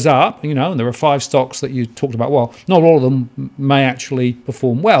it goes up, and there are 5 stocks that you talked about, well, not all of them may actually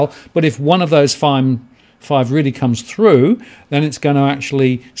perform well, but if one of those 5 really comes through, then it's going to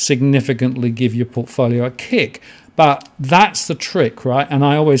actually significantly give your portfolio a kick. But that's the trick, right? And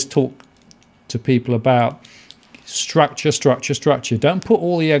I always talk to people about structure. Don't put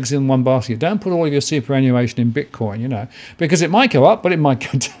all the eggs in one basket. Don't put all of your superannuation in Bitcoin, because it might go up, but it might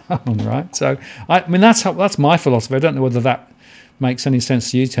go down, right? So, that's my philosophy. I don't know whether that makes any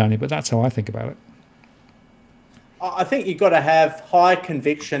sense to you, Tony, but that's how I think about it. I think you've got to have high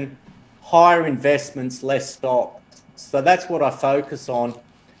conviction, higher investments, less stocks. So that's what I focus on,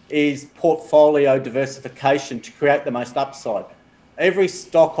 is portfolio diversification to create the most upside. Every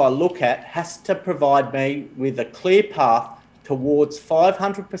stock I look at has to provide me with a clear path towards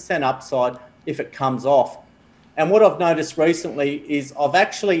 500% upside if it comes off. And what I've noticed recently is I've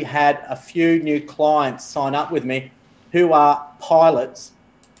actually had a few new clients sign up with me who are pilots,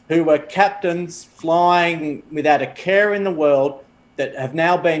 who were captains flying without a care in the world, that have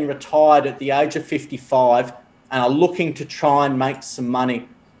now been retired at the age of 55 and are looking to try and make some money.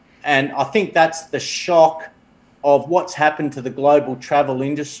 And I think that's the shock of what's happened to the global travel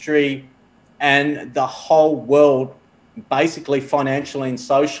industry and the whole world, basically financially and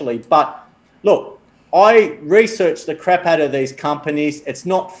socially. But look, I researched the crap out of these companies. It's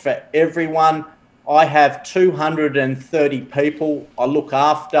not for everyone. I have 230 people I look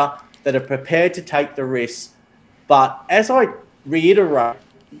after that are prepared to take the risks. But as I reiterate,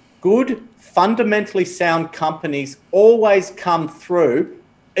 good, fundamentally sound companies always come through,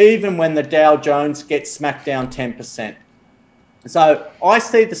 even when the Dow Jones gets smacked down 10%. So I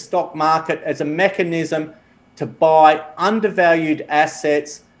see the stock market as a mechanism to buy undervalued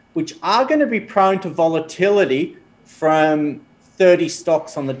assets which are going to be prone to volatility from 30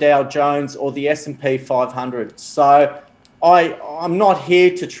 stocks on the Dow Jones or the S&P 500. So I'm not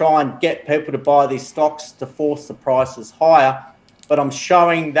here to try and get people to buy these stocks to force the prices higher, but I'm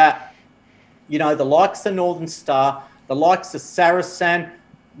showing that, you know, the likes of Northern Star, the likes of Saracen,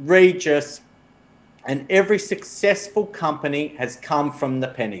 Regis, and every successful company has come from the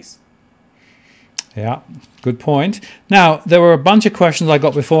pennies. Yeah, good point. Now, there were a bunch of questions I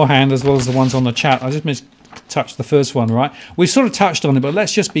got beforehand as well as the ones on the chat. I just missed touch the first one, right? We've sort of touched on it, but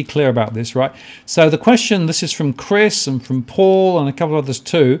let's just be clear about this, right? So the question, this is from Chris and from Paul and a couple of others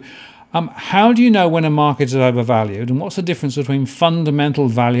too. How do you know when a market is overvalued, and what's the difference between fundamental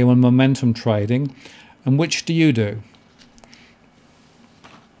value and momentum trading, and which do you do?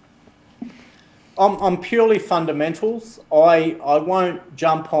 I'm purely fundamentals. I won't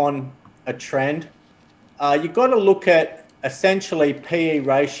jump on a trend. You've got to look at essentially PE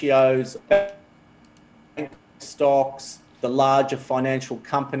ratios, stocks, the larger financial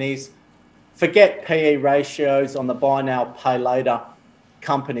companies. Forget PE ratios on the buy now, pay later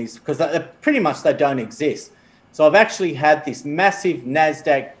companies, because pretty much they don't exist. So I've actually had this massive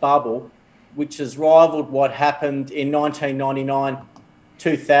NASDAQ bubble, which has rivaled what happened in 1999,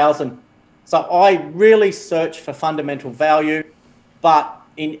 2000. So I really search for fundamental value, but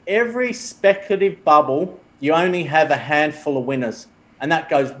in every speculative bubble, you only have a handful of winners. And that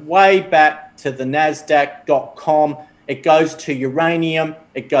goes way back to the NASDAQ.com. It goes to uranium.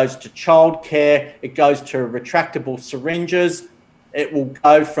 It goes to childcare. It goes to retractable syringes. It will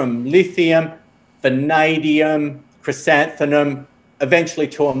go from lithium, vanadium, chrysanthemum, eventually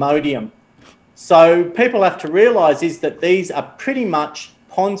to ammonium. So people have to realize is that these are pretty much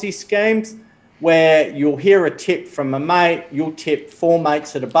Ponzi schemes where you'll hear a tip from a mate, you'll tip 4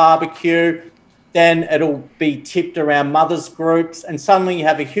 mates at a barbecue, then it'll be tipped around mothers groups, and suddenly you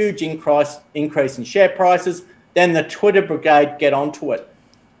have a huge increase in share prices. Then the Twitter brigade get onto it.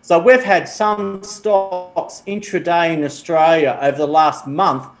 So we've had some stocks intraday in Australia over the last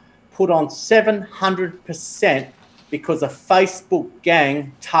month put on 700% because a Facebook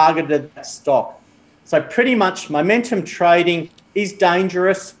gang targeted that stock. So pretty much momentum trading is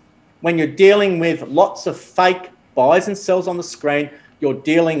dangerous. When you're dealing with lots of fake buys and sells on the screen, you're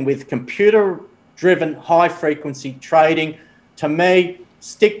dealing with computer-driven high-frequency trading. To me,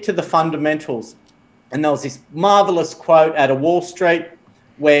 stick to the fundamentals. And there was this marvelous quote out of Wall Street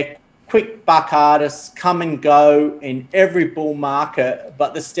where quick buck artists come and go in every bull market,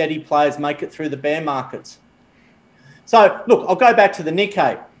 but the steady players make it through the bear markets. So, look, I'll go back to the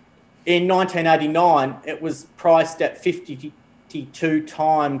Nikkei. In 1989, it was priced at 52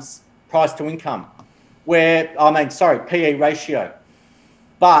 times price to income, PE ratio.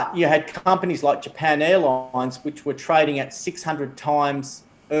 But you had companies like Japan Airlines, which were trading at 600 times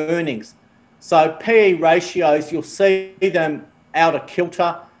earnings. So PE ratios, you'll see them out of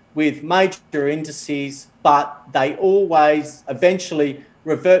kilter with major indices, but they always eventually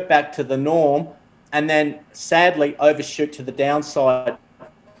revert back to the norm and then sadly overshoot to the downside.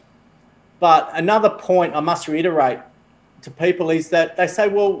 But another point I must reiterate to people is that they say,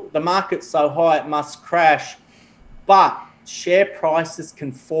 well, the market's so high it must crash, but share prices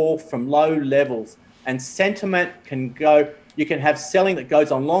can fall from low levels and sentiment can go, you can have selling that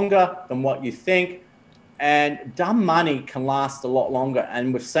goes on longer than what you think, and dumb money can last a lot longer.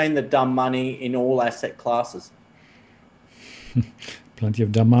 And we've seen the dumb money in all asset classes. Plenty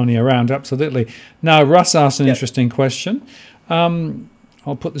of dumb money around, absolutely. Now, Russ asked an interesting question.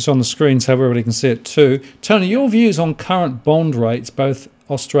 I'll put this on the screen so everybody can see it too. Tony, your views on current bond rates, both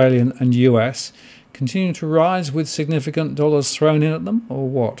Australian and US, continue to rise with significant dollars thrown in at them, or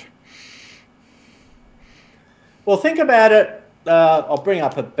what? Well, think about it. I'll bring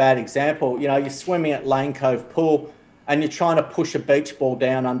up a bad example. You know, you're swimming at Lane Cove Pool and you're trying to push a beach ball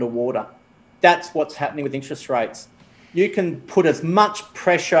down underwater. That's what's happening with interest rates. You can put as much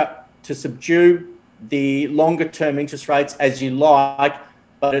pressure to subdue the longer term interest rates as you like,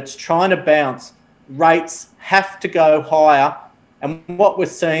 but it's trying to bounce. Rates have to go higher. And what we're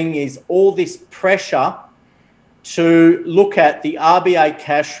seeing is all this pressure to look at the RBA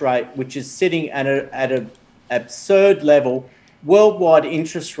cash rate, which is sitting at an absurd level. Worldwide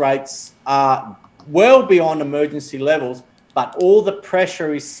interest rates are well beyond emergency levels, but all the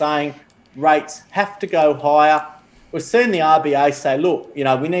pressure is saying rates have to go higher. We've seen the RBA say, look, you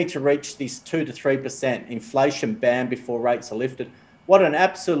know, we need to reach this 2 to 3% inflation band before rates are lifted. What an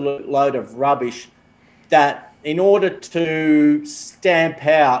absolute load of rubbish, that in order to stamp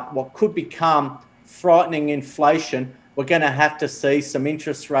out what could become frightening inflation, we're going to have to see some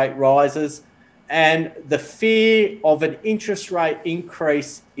interest rate rises. And the fear of an interest rate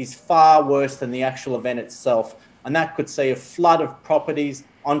increase is far worse than the actual event itself. And that could see a flood of properties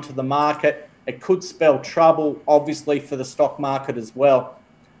onto the market. It could spell trouble, obviously, for the stock market as well.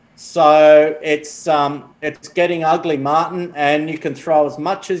 So it's getting ugly, Martin, and you can throw as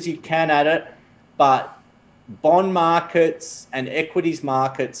much as you can at it, but bond markets and equities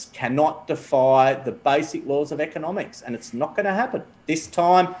markets cannot defy the basic laws of economics, and it's not going to happen. This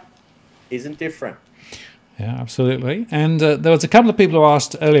time isn't different. Yeah, absolutely. And there was a couple of people who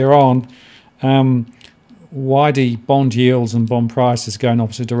asked earlier on, why do bond yields and bond prices go in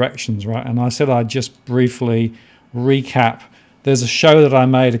opposite directions, right? And I said I'd just briefly recap. There's a show that I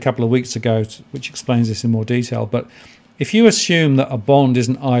made a couple of weeks ago which explains this in more detail. But if you assume that a bond is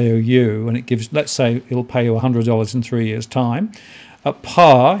an IOU and it gives, let's say it'll pay you $100 in 3 years' time, at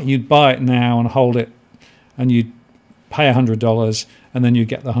par, you'd buy it now and hold it and you'd pay $100 and then you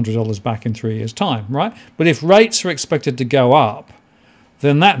get the $100 back in 3 years' time, right? But if rates are expected to go up,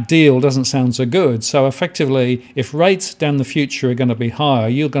 then that deal doesn't sound so good. So effectively, if rates down the future are going to be higher,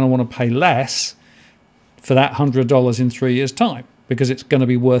 you're going to want to pay less for that $100 in 3 years' time because it's going to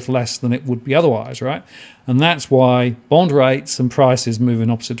be worth less than it would be otherwise, right? And that's why bond rates and prices move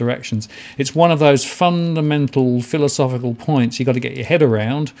in opposite directions. It's one of those fundamental philosophical points you've got to get your head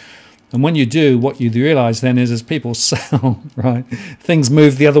around. And when you do, what you realise then is as people sell, right, things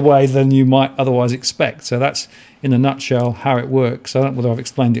move the other way than you might otherwise expect. So that's, in a nutshell, how it works. I don't know whether I've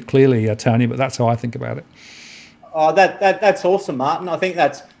explained it clearly, Tony, but that's how I think about it. Oh, that's awesome, Martin. I think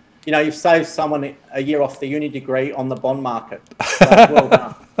that's, you know, you've saved someone a year off the uni degree on the bond market. So well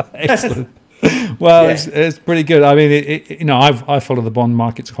done. Excellent. Well, Yeah. it's pretty good. I mean, you know, I follow the bond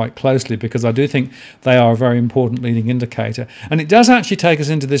markets quite closely because I do think they are a very important leading indicator. And it does actually take us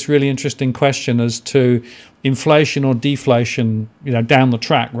into this really interesting question as to inflation or deflation, you know, down the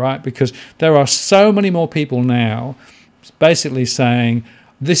track, right? Because there are so many more people now basically saying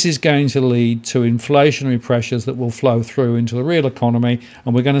this is going to lead to inflationary pressures that will flow through into the real economy,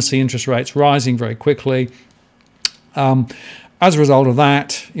 and we're going to see interest rates rising very quickly. As a result of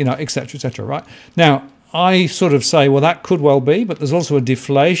that, you know, et cetera, right? Now, I sort of say, well, that could well be, but there's also a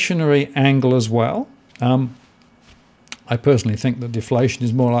deflationary angle as well. I personally think that deflation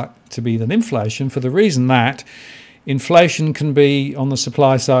is more like to be than inflation for the reason that inflation can be on the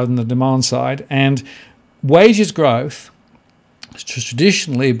supply side and the demand side, and wages growth has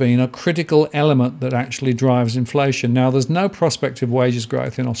traditionally been a critical element that actually drives inflation. Now, there's no prospect of wages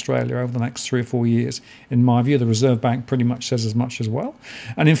growth in Australia over the next 3 or 4 years. In my view, the Reserve Bank pretty much says as much as well.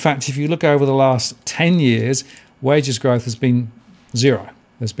 And in fact, if you look over the last 10 years, wages growth has been zero.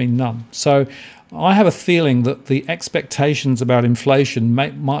 There's been none. So I have a feeling that the expectations about inflation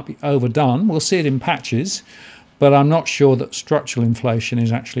might be overdone. We'll see it in patches, but I'm not sure that structural inflation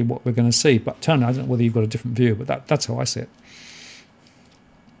is actually what we're going to see. But Tony, I don't know whether you've got a different view, but that's how I see it.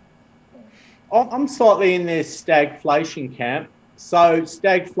 I'm slightly in the stagflation camp. So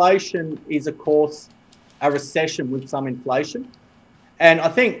stagflation is, of course, a recession with some inflation. And I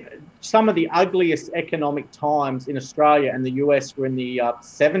think some of the ugliest economic times in Australia and the US were in the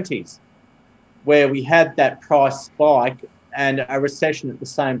 70s, where we had that price spike and a recession at the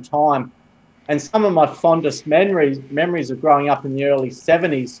same time. And some of my fondest memories of growing up in the early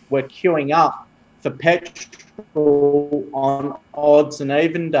 70s were queuing up for petrol on odds and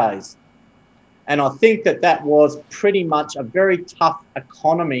even days. And I think that was pretty much a very tough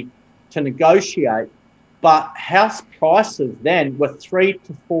economy to negotiate. But house prices then were 3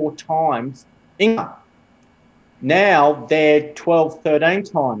 to 4 times income. Now they're 12, 13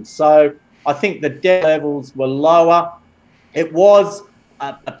 times. So I think the debt levels were lower. It was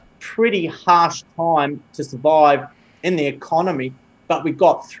a pretty harsh time to survive in the economy, but we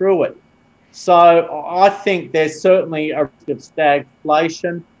got through it. So I think there's certainly a risk of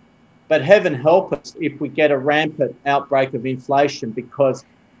stagflation. But heaven help us if we get a rampant outbreak of inflation, because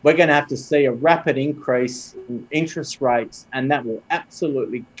we're going to have to see a rapid increase in interest rates, and that will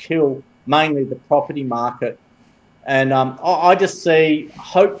absolutely kill mainly the property market. And I just see,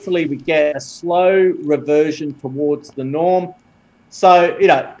 hopefully, we get a slow reversion towards the norm. So, you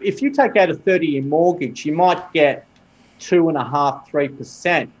know, if you take out a 30-year mortgage, you might get 2.5%,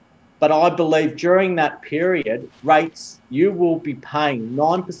 3%. But I believe during that period, rates, you will be paying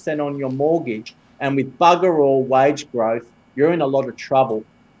 9% on your mortgage. And with bugger all wage growth, you're in a lot of trouble.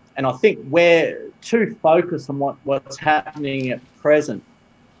 And I think we're too focused on what's happening at present.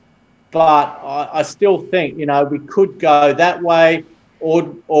 But I still think, you know, we could go that way,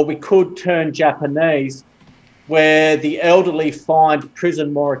 or we could turn Japanese, where the elderly find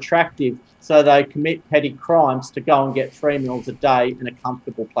prison more attractive, so they commit petty crimes to go and get 3 meals a day in a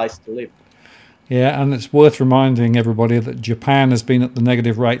comfortable place to live. Yeah, and it's worth reminding everybody that Japan has been at the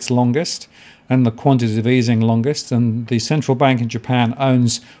negative rates longest and the quantitative easing longest, and the central bank in Japan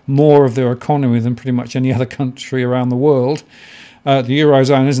owns more of their economy than pretty much any other country around the world. The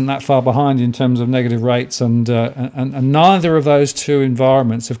Eurozone isn't that far behind in terms of negative rates, and neither of those two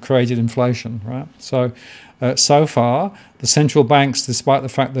environments have created inflation, right? So far, the central banks, despite the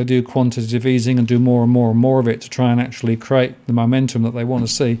fact they do quantitative easing and do more and more and more of it to try and actually create the momentum that they want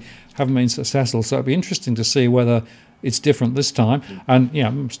to see, haven't been successful. So it'd be interesting to see whether it's different this time.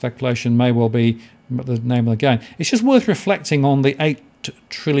 And speculation may well be the name of the game. It's just worth reflecting on the 8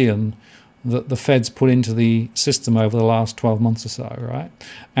 trillion that the Fed's put into the system over the last 12 months or so, right?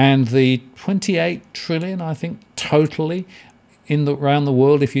 And the 28 trillion, I think, totally around the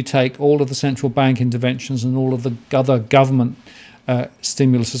world, if you take all of the central bank interventions and all of the other government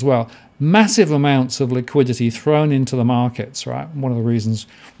stimulus as well. Massive amounts of liquidity thrown into the markets, right? One of the reasons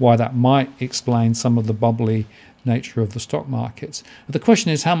why that might explain some of the bubbly nature of the stock markets. But the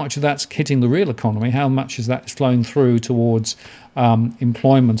question is how much of that's hitting the real economy, how much is that flowing through towards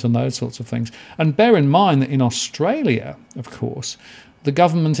employment and those sorts of things. And bear in mind that in Australia, of course, the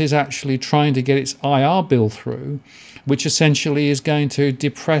government is actually trying to get its IR bill through, which essentially is going to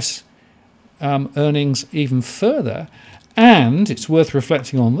depress earnings even further. And it's worth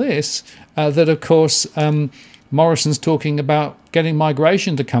reflecting on this, that of course Morrison's talking about getting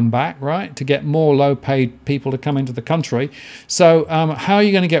migration to come back, right, to get more low-paid people to come into the country. So how are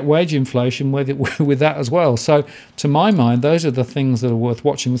you going to get wage inflation with that as well? So to my mind, those are the things that are worth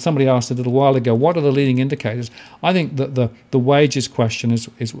watching. Somebody asked a little while ago, what are the leading indicators? I think that the wages question is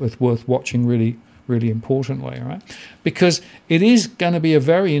worth watching really, really importantly, right? Because it is going to be a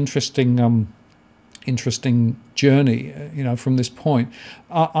very interesting journey, from this point.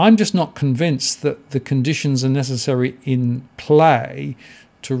 I'm just not convinced that the conditions are necessary in play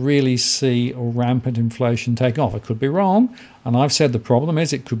to really see a rampant inflation take off. I could be wrong, and I've said the problem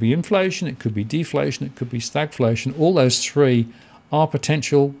is it could be inflation, it could be deflation, it could be stagflation. All those three are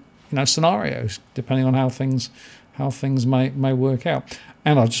potential, scenarios depending on how things may work out.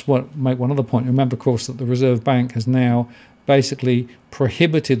 And I just want to make one other point. Remember, of course, that the Reserve Bank has now basically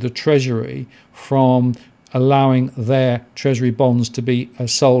prohibited the Treasury from allowing their Treasury bonds to be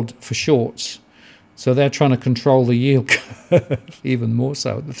sold for shorts. So they're trying to control the yield curve even more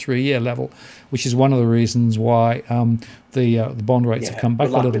so at the 3-year level, which is one of the reasons why the bond rates have come back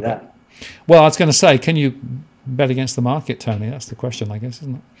a little bit. Well, I was going to say, can you bet against the market, Tony? That's the question, I guess,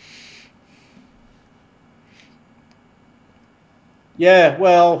 isn't it? Yeah,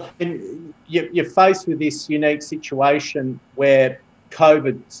 well, you're faced with this unique situation where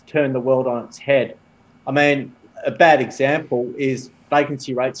COVID's turned the world on its head. I mean, a bad example is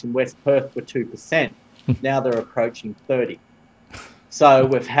vacancy rates in West Perth were 2%. Now they're approaching 30%. So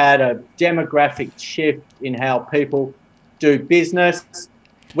we've had a demographic shift in how people do business.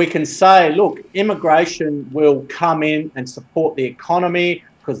 We can say, look, immigration will come in and support the economy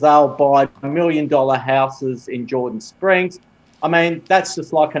because they'll buy $1 million houses in Jordan Springs. I mean, that's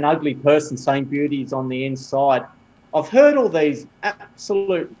just like an ugly person saying beauty is on the inside. I've heard all these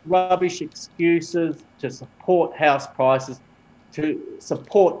absolute rubbish excuses to support house prices, to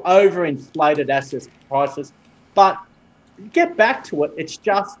support overinflated asset prices. But get back to it, it's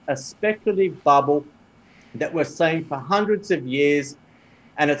just a speculative bubble that we've seen for hundreds of years,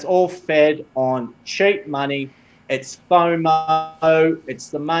 and it's all fed on cheap money. It's FOMO, it's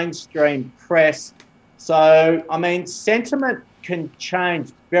the mainstream press. So, I mean, sentiment can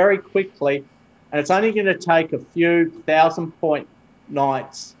change very quickly, and it's only going to take a few 1,000-point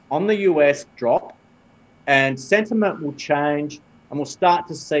nights on the US drop, and sentiment will change, and we'll start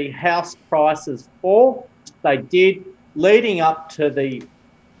to see house prices fall. They did leading up to the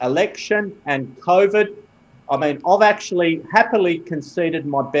election and COVID. I mean, I've actually happily conceded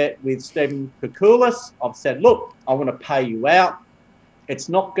my bet with Stephen Koukoulas. I've said, look, I want to pay you out. It's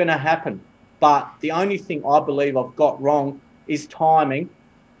not going to happen. But the only thing I believe I've got wrong is timing,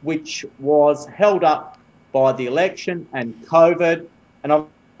 which was held up by the election and COVID. And I've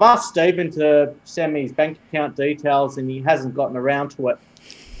asked Stephen to send me his bank account details, and he hasn't gotten around to it.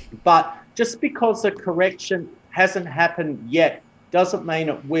 But just because the correction hasn't happened yet doesn't mean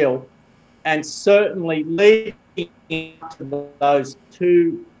it will. And certainly leading to those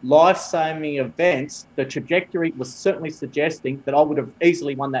two life-saving events, the trajectory was certainly suggesting that I would have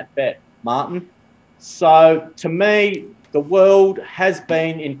easily won that bet, Martin. So to me, the world has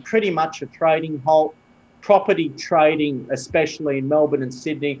been in pretty much a trading halt. Property trading, especially in Melbourne and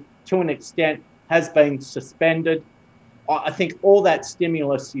Sydney, to an extent, has been suspended. I think all that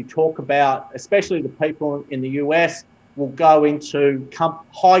stimulus you talk about, especially the people in the US, will go into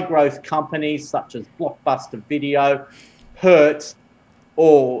high growth companies such as Blockbuster Video, Hertz,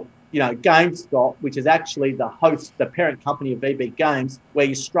 or GameStop, which is actually the parent company of EB Games, where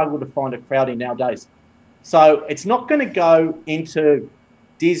you struggle to find a crowd in nowadays. So it's not going to go into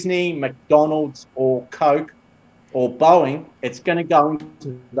Disney, McDonald's, or Coke, or Boeing. It's going to go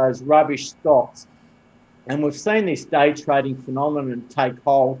into those rubbish stocks. And we've seen this day trading phenomenon take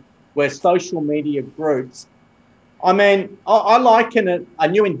hold, where social media groups, I liken a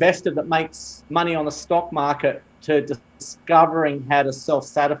new investor that makes money on the stock market to discovering how to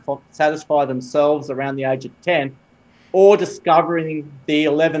self-satisfy themselves around the age of 10, or discovering the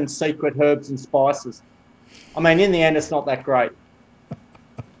 11 secret herbs and spices. In the end, it's not that great.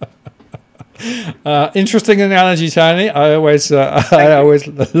 Interesting analogy, Tony. I always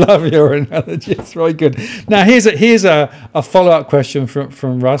love your analogy. It's very good. Now, here's a follow-up question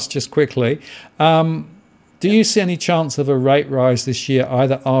from Russ, just quickly. Do you see any chance of a rate rise this year,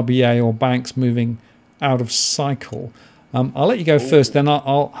 either RBA or banks moving out of cycle? I'll let you go first, then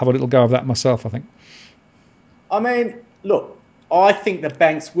I'll have a little go of that myself, I think. Look, I think the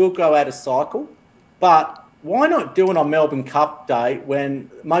banks will go out of cycle, but why not do it on Melbourne Cup Day when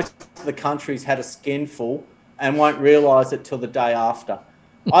most of the country's had a skinful and won't realise it till the day after?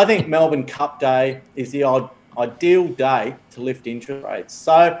 I think Melbourne Cup Day is the ideal day to lift interest rates.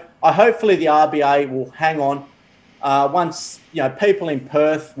 So hopefully the RBA will hang on. Once people in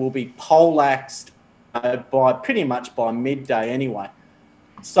Perth will be poleaxed pretty much by midday anyway.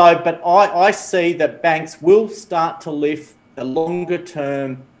 So, but I see that banks will start to lift the longer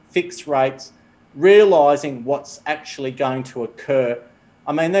term fixed rates, realising what's actually going to occur.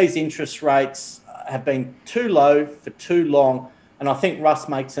 These interest rates have been too low for too long, and I think Russ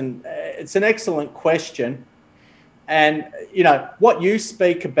makes it's an excellent question. And what you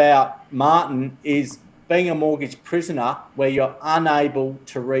speak about, Martin, is being a mortgage prisoner where you're unable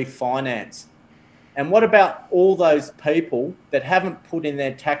to refinance. And what about all those people that haven't put in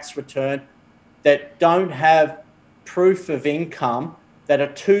their tax return, that don't have proof of income, that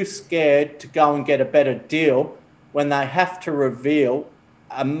are too scared to go and get a better deal when they have to reveal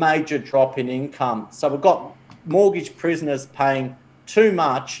a major drop in income? So we've got mortgage prisoners paying too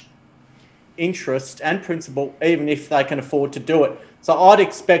much interest and principal, even if they can afford to do it. So I'd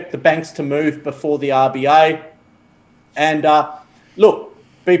expect the banks to move before the RBA. And look,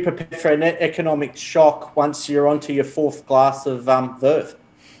 be prepared for an economic shock once you're onto your fourth glass of Verve.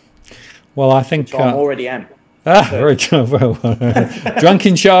 Well, I think I already am. Very good. Well, drunk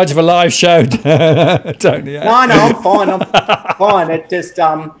in charge of a live show, Tony. No, I'm fine. I'm fine. It just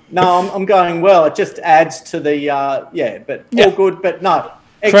I'm going well. It just adds to the all good. But no,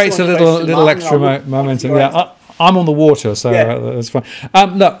 creates a little extra momentum. Yeah, I'm on the water, so that's fine.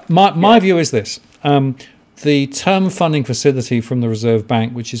 Look, my view is this: the term funding facility from the Reserve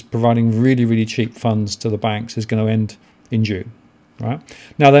Bank, which is providing really, really cheap funds to the banks, is going to end in June. Right.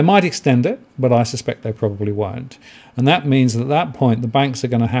 Now, they might extend it, but I suspect they probably won't. And that means that at that point, the banks are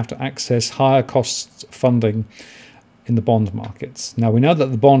going to have to access higher cost funding in the bond markets. Now, we know that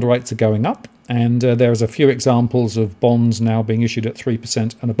the bond rates are going up, and there's a few examples of bonds now being issued at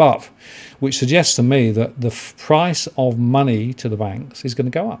 3% and above, which suggests to me that the price of money to the banks is going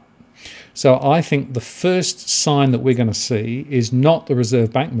to go up. So I think the first sign that we're going to see is not the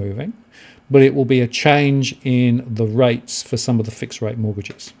Reserve Bank moving, but it will be a change in the rates for some of the fixed rate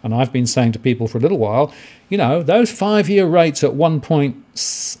mortgages. And I've been saying to people for a little while, those 5-year rates at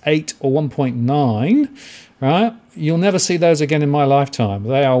 1.8 or 1.9, right? You'll never see those again in my lifetime.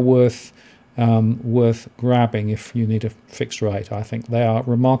 They are worth grabbing if you need a fixed rate. I think they are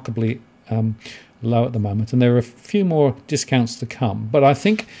remarkably low at the moment, and there are a few more discounts to come. But I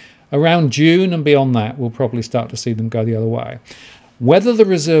think around June and beyond that, we'll probably start to see them go the other way. Whether the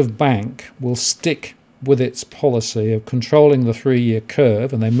Reserve Bank will stick with its policy of controlling the 3-year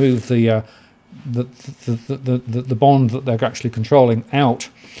curve, and they move the bond that they're actually controlling out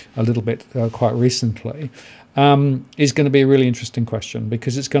a little bit quite recently, is going to be a really interesting question,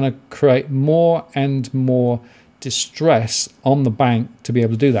 because it's going to create more and more distress on the bank to be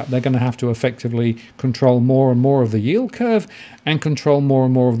able to do that. They're going to have to effectively control more and more of the yield curve and control more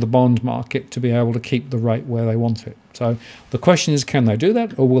and more of the bond market to be able to keep the rate where they want it. So the question is, can they do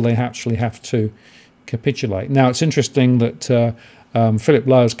that, or will they actually have to capitulate? Now, it's interesting that Philip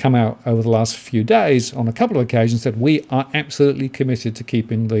Lowe has come out over the last few days on a couple of occasions, said we are absolutely committed to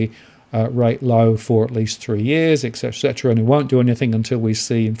keeping the rate low for at least 3 years, etc., and we won't do anything until we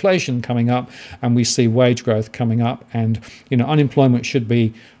see inflation coming up and we see wage growth coming up, and unemployment should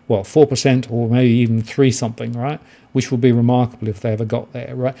be 4% or maybe even 3 something, right? Which would be remarkable if they ever got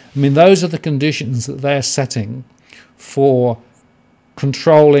there, right? Those are the conditions that they're setting for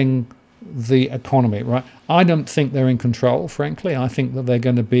controlling the economy, right? I don't think they're in control, frankly. I think that they're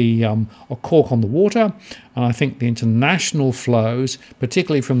going to be a cork on the water, and I think the international flows,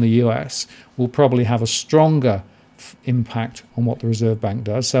 particularly from the US, will probably have a stronger impact on what the Reserve Bank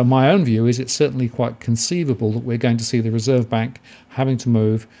does. So my own view is it's certainly quite conceivable that we're going to see the Reserve Bank having to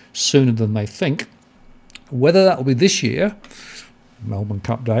move sooner than they think. Whether that will be this year, Melbourne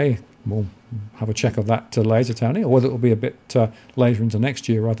Cup Day, we'll have a check of that later, Tony, or whether it will be a bit later into next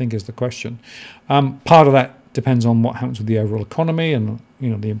year, I think is the question. Part of that depends on what happens with the overall economy and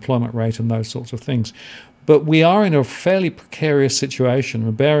the employment rate and those sorts of things. But we are in a fairly precarious situation,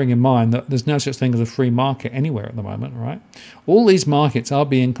 bearing in mind that there's no such thing as a free market anywhere at the moment, right? All these markets are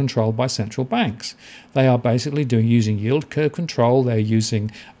being controlled by central banks. They are basically using yield curve control. They're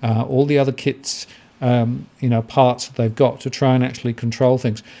using all the other kits, parts that they've got to try and actually control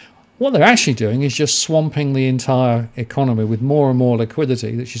things. What they're actually doing is just swamping the entire economy with more and more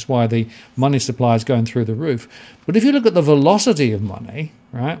liquidity, which is why the money supply is going through the roof. But if you look at the velocity of money,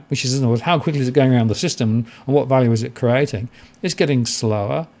 right, which is how quickly is it going around the system and what value is it creating, it's getting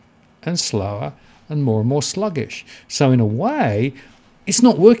slower and slower and more sluggish. So in a way, it's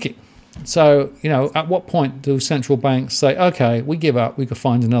not working. So, at what point do central banks say, okay, we give up, we could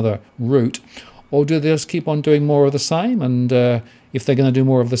find another route? Or do they just keep on doing more of the same? And if they're going to do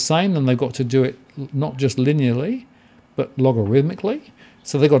more of the same, then they've got to do it not just linearly, but logarithmically.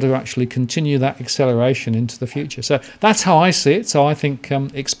 So they've got to actually continue that acceleration into the future. So that's how I see it. So I think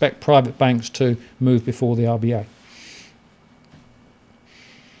expect private banks to move before the RBA.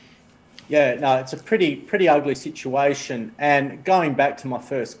 Yeah, no, it's a pretty ugly situation. And going back to my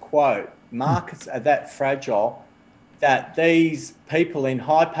first quote, markets are that fragile that these people in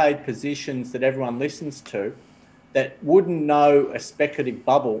high-paid positions that everyone listens to that wouldn't know a speculative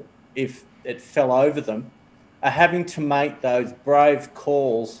bubble if it fell over them are having to make those brave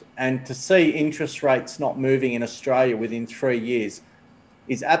calls, and to see interest rates not moving in Australia within 3 years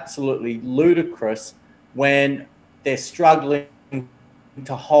is absolutely ludicrous when they're struggling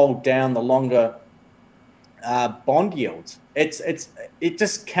to hold down the longer bond yields. It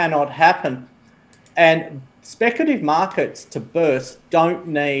just cannot happen. And speculative markets to burst don't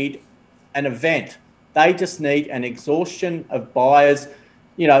need an event. They just need an exhaustion of buyers.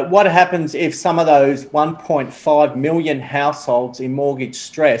 What happens if some of those 1.5 million households in mortgage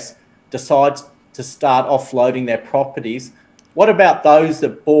stress decides to start offloading their properties? What about those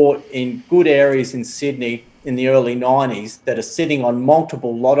that bought in good areas in Sydney in the early 90s that are sitting on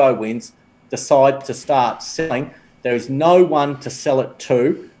multiple lotto wins, decide to start selling? There is no one to sell it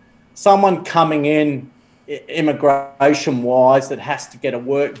to. Someone coming in immigration-wise that has to get a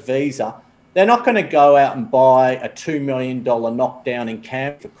work visa, they're not going to go out and buy a $2 million knockdown in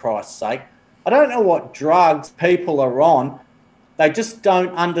Canberra, for Christ's sake. I don't know what drugs people are on. They just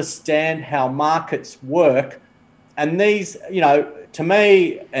don't understand how markets work. And these, to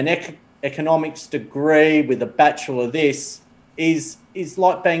me, an economics degree with a bachelor of this is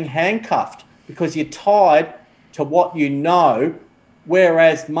like being handcuffed, because you're tied to what you know,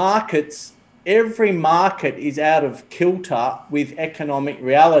 whereas markets, every market is out of kilter with economic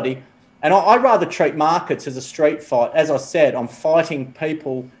reality. And I'd rather treat markets as a street fight. As I said, I'm fighting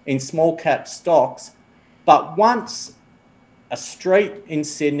people in small cap stocks. But once a street in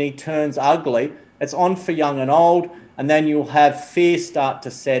Sydney turns ugly, it's on for young and old, and then you'll have fear start to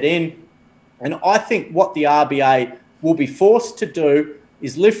set in. And I think what the RBA will be forced to do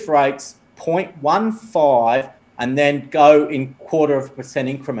is lift rates 0.15 and then go in 0.25%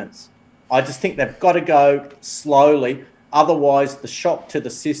 increments. I just think they've got to go slowly. Otherwise, the shock to the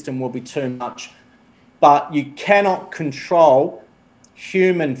system will be too much. But you cannot control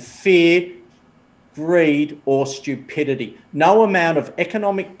human fear, greed, or stupidity. No amount of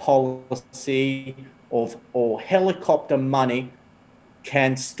economic policy or helicopter money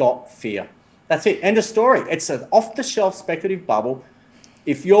can stop fear. That's it. End of story. It's an off-the-shelf speculative bubble.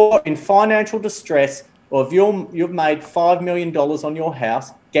 If you're in financial distress, or if you've made $5 million on your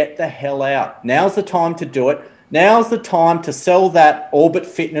house, get the hell out. Now's the time to do it. Now's the time to sell that Orbit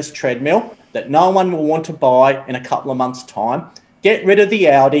Fitness treadmill that no one will want to buy in a couple of months' time. Get rid of the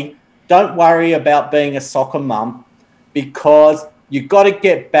Audi. Don't worry about being a soccer mum, because you've got to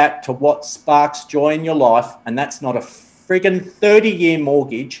get back to what sparks joy in your life, and that's not a friggin' 30-year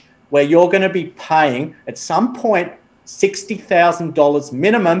mortgage where you're going to be paying at some point $60,000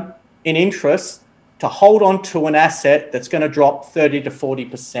 minimum in interest to hold on to an asset that's going to drop 30 to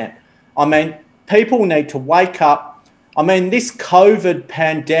 40%. I mean, people need to wake up. I mean, this COVID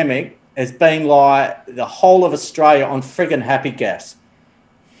pandemic has been like the whole of Australia on friggin' happy gas.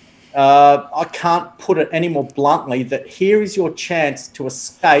 I can't put it any more bluntly that here is your chance to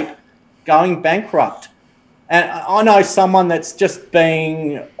escape going bankrupt. And I know someone that's just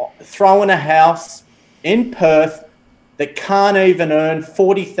been thrown a house in Perth that can't even earn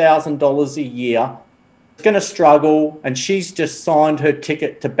 $40,000 a year. It's going to struggle, and she's just signed her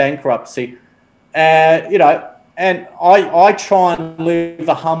ticket to bankruptcy. You know, and I try and live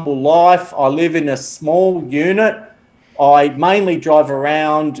a humble life. I live in a small unit. I mainly drive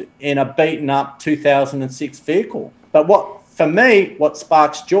around in a beaten up 2006 vehicle. But for me, what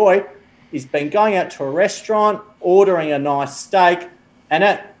sparks joy is been going out to a restaurant, ordering a nice steak,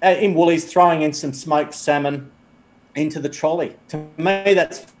 and in Woolies throwing in some smoked salmon into the trolley. To me,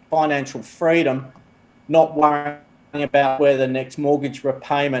 that's financial freedom, not worrying about where the next mortgage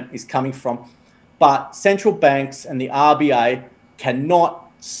repayment is coming from. But central banks and the RBA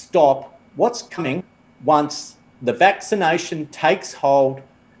cannot stop what's coming once the vaccination takes hold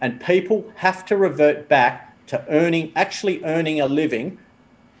and people have to revert back to actually earning a living,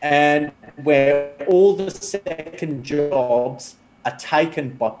 and where all the second jobs are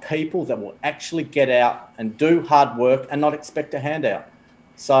taken by people that will actually get out and do hard work and not expect a handout.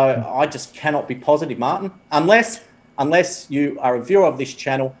 So I just cannot be positive, Martin, unless you are a viewer of this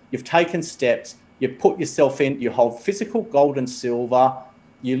channel, you've taken steps, you put yourself in, you hold physical gold and silver,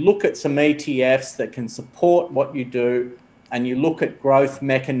 you look at some ETFs that can support what you do, and you look at growth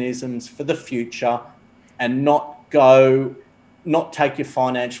mechanisms for the future, and not take your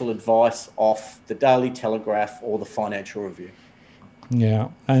financial advice off the Daily Telegraph or the Financial Review. Yeah,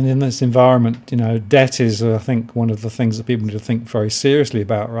 and in this environment, you know, debt is, I think, one of the things that people need to think very seriously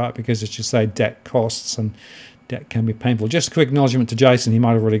about, right? Because as you say, debt costs and debt can be painful. Just a quick acknowledgement to Jason. He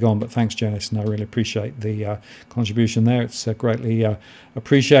might have already gone, but thanks, Jason. I really appreciate the contribution there. It's greatly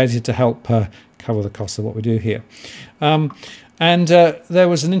appreciated to help cover the cost of what we do here. And there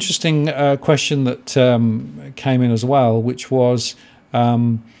was an interesting question that came in as well, which was, let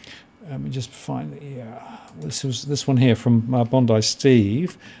me just find the, this was this one here from Bondi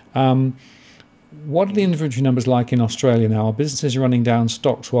Steve. What are the inventory numbers like in Australia now? Are businesses running down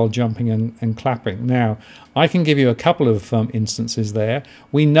stocks while jumping and clapping? Now, I can give you a couple of instances there.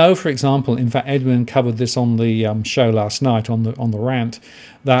 We know, for example, in fact, Edwin covered this on the show last night on the rant,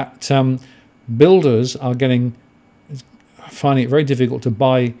 that builders are finding it very difficult to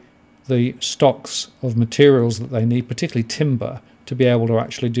buy the stocks of materials that they need, particularly timber, to be able to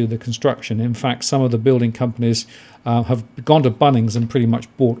actually do the construction. In fact, some of the building companies have gone to Bunnings and pretty much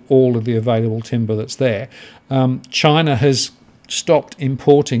bought all of the available timber that's there. China has stopped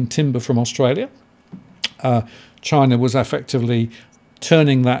importing timber from Australia. China was effectively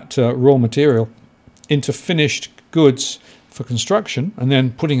turning that raw material into finished goods for construction and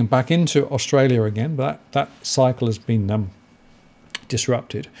then putting them back into Australia again, but that cycle has been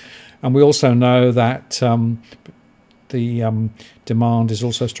disrupted. And we also know that the demand is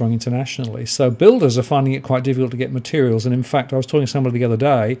also strong internationally. So builders are finding it quite difficult to get materials. And in fact, I was talking to somebody the other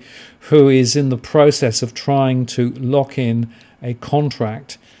day who is in the process of trying to lock in a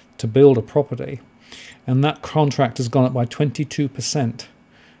contract to build a property. And that contract has gone up by 22%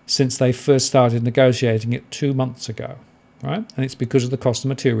 since they first started negotiating it 2 months ago. Right? And it's because of the cost of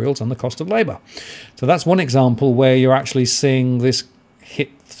materials and the cost of labour. So that's one example where you're actually seeing this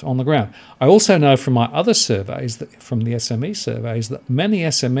hit on the ground. I also know from my other surveys, from the SME surveys, that many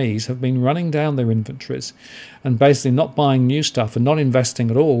SMEs have been running down their inventories and basically not buying new stuff and not investing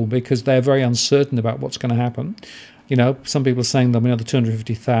at all because they're very uncertain about what's going to happen. You know, some people are saying there'll be another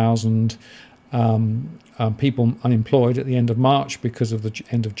 250,000 people unemployed at the end of March because of the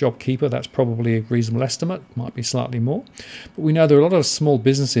end of JobKeeper. That's probably a reasonable estimate, might be slightly more. But we know there are a lot of small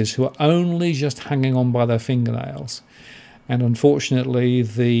businesses who are only just hanging on by their fingernails. And unfortunately,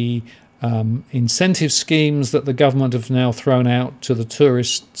 the incentive schemes that the government have now thrown out to the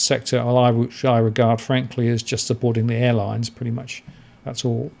tourist sector, which I regard, frankly, as just supporting the airlines, pretty much, that's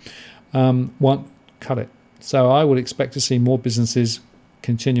all, won't cut it. So I would expect to see more businesses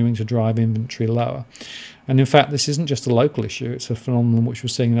continuing to drive inventory lower. And in fact, this isn't just a local issue, it's a phenomenon which we're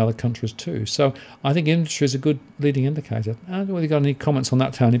seeing in other countries too. So I think inventory is a good leading indicator. I don't know whether you've got any comments on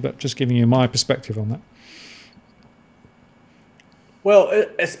that, Tony, but just giving you my perspective on that. Well,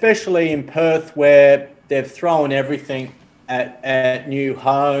 especially in Perth, where they've thrown everything at new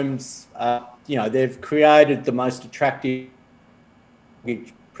homes. You know, they've created the most attractive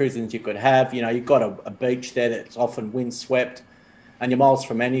prisons you could have. You know, you've got a beach there that's often windswept and you're miles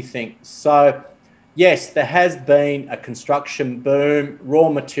from anything. So, yes, there has been a construction boom. Raw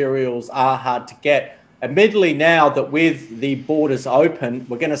materials are hard to get. Admittedly, now that with the borders open,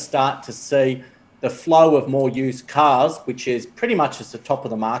 we're going to start to see the flow of more used cars, which is pretty much at the top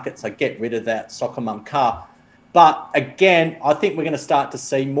of the market, so get rid of that soccer mum car. But again, I think we're going to start to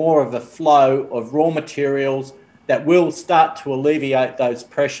see more of a flow of raw materials that will start to alleviate those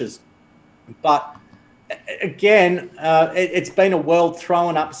pressures. But again, it's been a world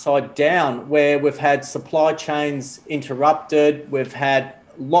thrown upside down where we've had supply chains interrupted. We've had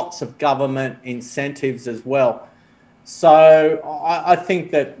lots of government incentives as well. So I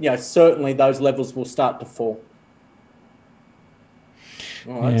think that, certainly those levels will start to fall.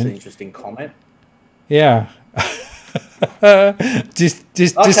 Oh, that's an interesting comment. Yeah.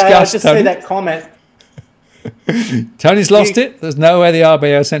 Discuss, I just see that comment. Tony's lost it. There's no way the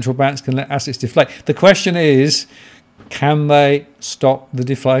RBA central banks can let assets deflate. The question is, can they stop the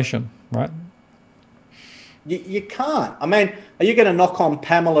deflation, right? You can't. I mean, are you going to knock on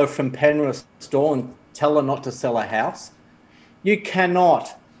Pamela from Penrith's door and tell her not to sell a house? You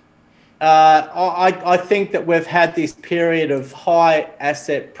cannot. I think that we've had this period of high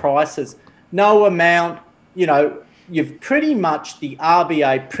asset prices. No amount, you've pretty much, the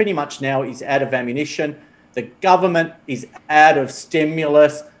RBA pretty much now is out of ammunition. The government is out of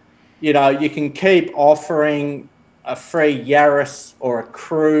stimulus. You can keep offering a free Yaris or a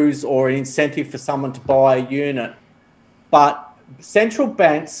cruise or an incentive for someone to buy a unit. But central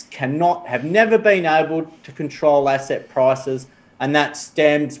banks have never been able to control asset prices, and that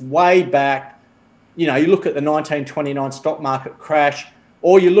stems way back. You look at the 1929 stock market crash,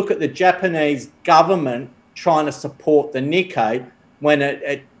 or you look at the Japanese government trying to support the Nikkei when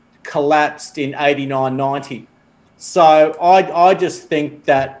it collapsed in 89, 90. So I just think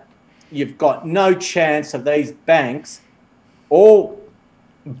that you've got no chance of these banks or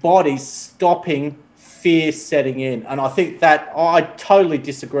bodies stopping fear setting in. And I think that I totally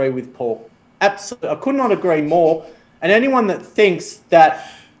disagree with Paul. Absolutely. I could not agree more. And anyone that thinks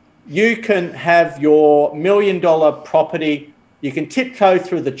that you can have your $1 million property, you can tiptoe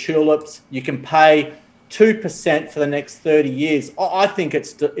through the tulips, you can pay 2% for the next 30 years, I think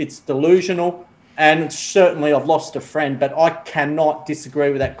it's delusional. And certainly I've lost a friend, but I cannot disagree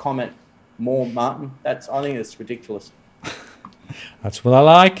with that comment more, Martin. I think it's ridiculous. That's what I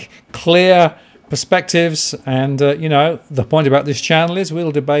like. Clear perspectives. And, the point about this channel is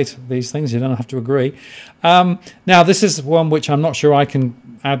we'll debate these things. You don't have to agree. Now, this is one which I'm not sure I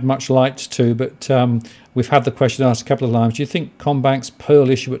can add much light to, but we've had the question asked a couple of times. Do you think Combank's Pearl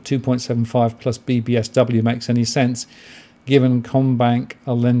issue at 2.75 plus BBSW makes any sense, given Combank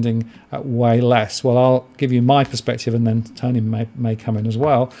are lending at way less? Well, I'll give you my perspective, and then Tony may come in as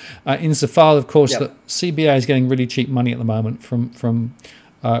well. Insofar, of course, that CBA is getting really cheap money at the moment from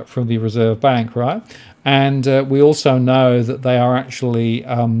the Reserve Bank, right? And we also know that they are actually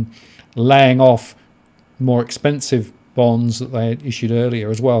laying off more expensive bonds that they had issued earlier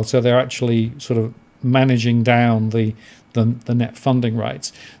as well. So they're actually sort of managing down the net funding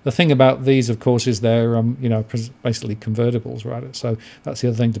rates. The thing about these, of course, is they're basically convertibles, right? So that's the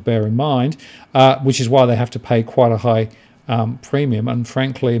other thing to bear in mind, which is why they have to pay quite a high premium. And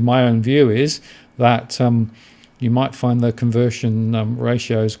frankly, my own view is that you might find the conversion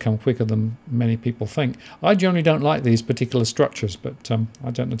ratios come quicker than many people think. I generally don't like these particular structures, but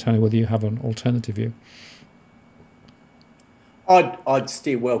I don't know, Tony, whether you have an alternative view. I'd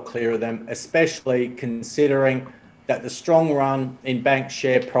steer well clear of them, especially considering that the strong run in bank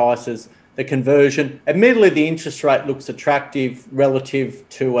share prices, the conversion, admittedly the interest rate looks attractive relative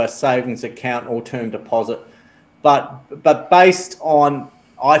to a savings account or term deposit, but based on,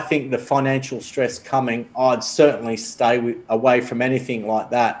 I think, the financial stress coming, I'd certainly stay away from anything like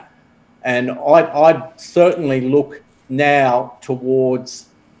that. And I'd certainly look now towards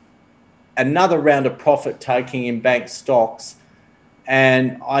another round of profit taking in bank stocks.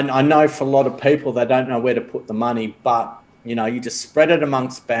 And I know for a lot of people, they don't know where to put the money, but, you just spread it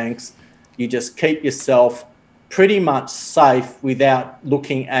amongst banks. You just keep yourself pretty much safe without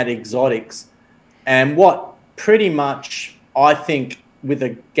looking at exotics. And what pretty much, I think, with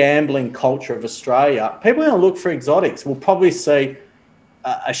the gambling culture of Australia, people are going to look for exotics. We'll probably see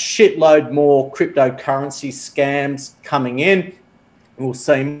a shitload more cryptocurrency scams coming in. We'll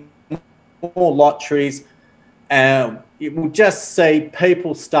see more lotteries. We'll just see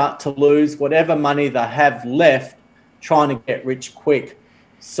people start to lose whatever money they have left trying to get rich quick.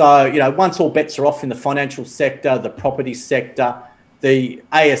 So, once all bets are off in the financial sector, the property sector, the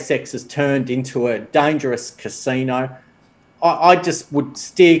ASX has turned into a dangerous casino. I just would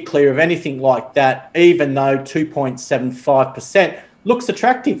steer clear of anything like that, even though 2.75% looks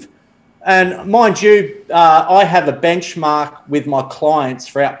attractive. And mind you, I have a benchmark with my clients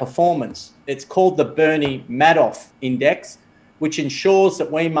for outperformance. It's called the Bernie Madoff Index. which ensures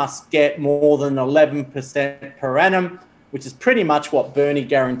that we must get more than 11% per annum, which is pretty much what Bernie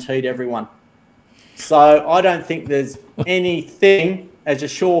guaranteed everyone. So I don't think there's anything as a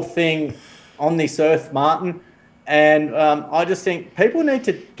sure thing on this earth, Martin. And I just think people need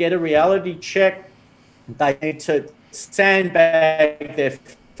to get a reality check. They need to sandbag their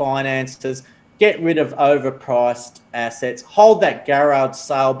finances, get rid of overpriced assets, hold that garage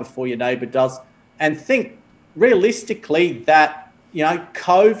sale before your neighbour does, and think realistically that, you know,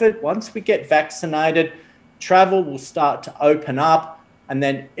 COVID, once we get vaccinated, travel will start to open up, and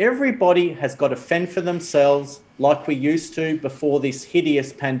then everybody has got to fend for themselves like we used to before this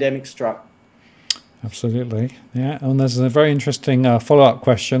hideous pandemic struck. Absolutely. Yeah. And there's a very interesting follow-up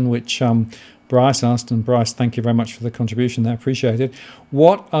question, which Bryce asked. And Bryce, thank you very much for the contribution there. Appreciate it.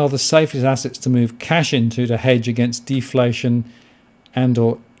 What are the safest assets to move cash into to hedge against deflation and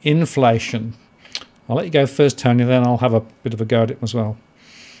or inflation? I'll let you go first, Tony, then I'll have a bit of a go at it as well.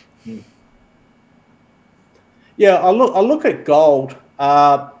 Yeah, I look at gold.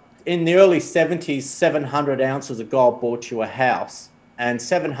 In the early 70s, 700 ounces of gold bought you a house, and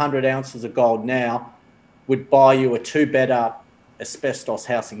 700 ounces of gold now would buy you a two-bedder asbestos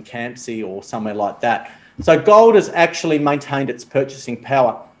house in Campsie or somewhere like that. So gold has actually maintained its purchasing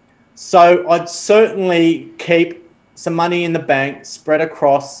power. So I'd certainly keep some money in the bank, spread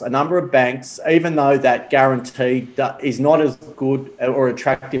across a number of banks, even though that guarantee is not as good or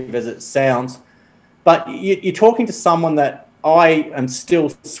attractive as it sounds. But you're talking to someone that I am still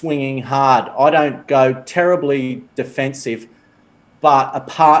swinging hard. I don't go terribly defensive, but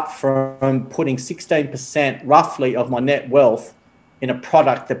apart from putting 16% roughly of my net wealth in a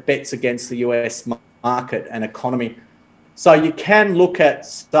product that bets against the US market and economy. So you can look at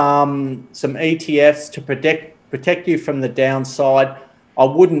some ETFs to protect you from the downside. I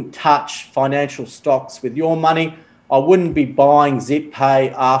wouldn't touch financial stocks with your money. I wouldn't be buying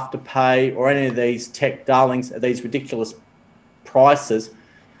ZipPay, Afterpay, or any of these tech darlings at these ridiculous prices.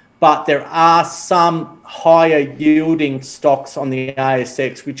 But there are some higher yielding stocks on the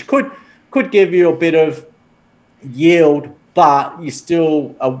ASX which could give you a bit of yield, but you're still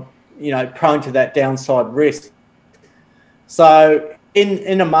prone to that downside risk. So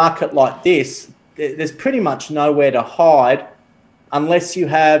in a market like this, there's pretty much nowhere to hide unless you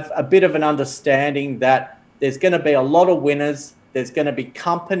have a bit of an understanding that there's going to be a lot of winners. There's going to be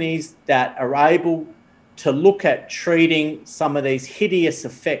companies that are able to look at treating some of these hideous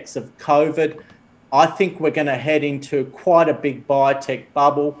effects of COVID. I think we're going to head into quite a big biotech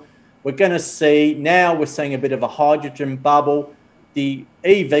bubble. We're going to see, now we're seeing a bit of a hydrogen bubble. The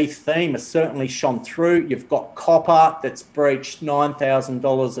EV theme has certainly shone through. You've got copper that's breached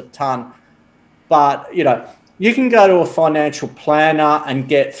 $9,000 a tonne. But, you can go to a financial planner and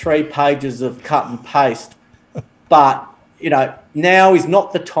get 3 pages of cut and paste. But, now is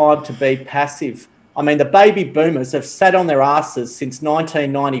not the time to be passive. I mean, the baby boomers have sat on their asses since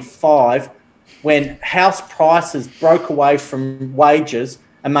 1995 when house prices broke away from wages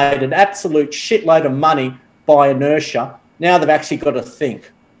and made an absolute shitload of money by inertia. Now they've actually got to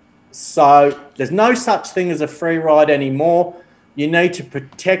think. So there's no such thing as a free ride anymore. You need to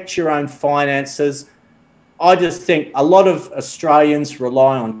protect your own finances. I just think a lot of Australians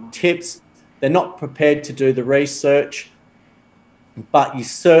rely on tips. They're not prepared to do the research, but you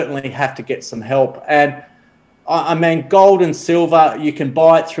certainly have to get some help. And I mean, gold and silver, you can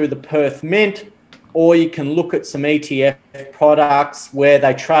buy it through the Perth Mint, or you can look at some ETF products where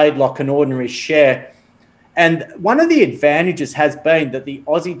they trade like an ordinary share. And one of the advantages has been that the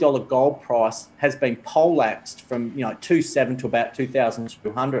Aussie dollar gold price has been poleaxed from 2.7 to about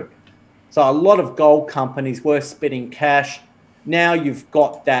 2,200. So a lot of gold companies were spitting cash. Now you've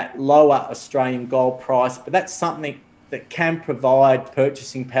got that lower Australian gold price, but that's something that can provide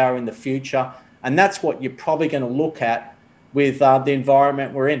purchasing power in the future. And that's what you're probably going to look at with the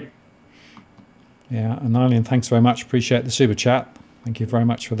environment we're in. Yeah, and Eileen, thanks very much. Appreciate the super chat. Thank you very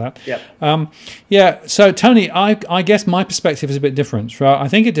much for that. Yep. So Tony, I guess my perspective is a bit different. Right? I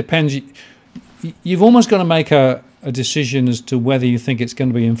think it depends. You've almost got to make a decision as to whether you think it's going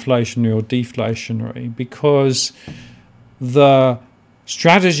to be inflationary or deflationary, because the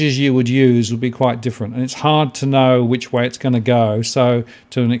strategies you would use would be quite different, and it's hard to know which way it's going to go. So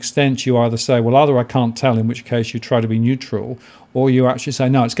to an extent, you either say, well, either I can't tell, in which case you try to be neutral, or you actually say,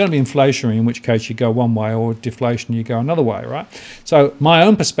 no, it's going to be inflationary, in which case you go one way, or deflation, you go another way, right? So my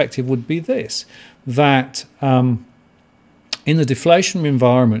own perspective would be this, that In the deflationary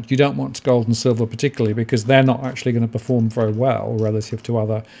environment, you don't want gold and silver particularly, because they're not actually going to perform very well relative to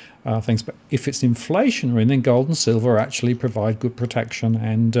other things. But if it's inflationary, then gold and silver actually provide good protection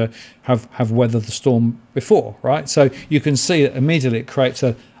and have weathered the storm before, right? So you can see that immediately it creates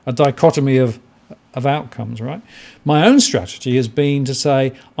a dichotomy of outcomes, right? My own strategy has been to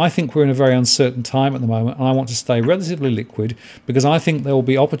say, I think we're in a very uncertain time at the moment, and I want to stay relatively liquid because I think there will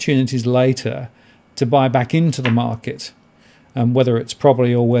be opportunities later to buy back into the market, whether it's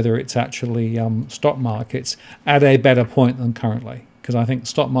property or whether it's actually stock markets, at a better point than currently. Because I think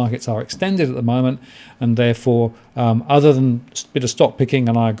stock markets are extended at the moment, and therefore, other than a bit of stock picking,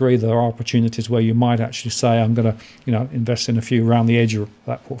 and I agree there are opportunities where you might actually say, I'm going to, invest in a few around the edge of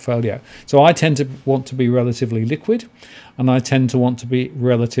that portfolio. So I tend to want to be relatively liquid, and I tend to want to be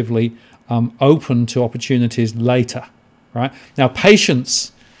relatively open to opportunities later, right? Now,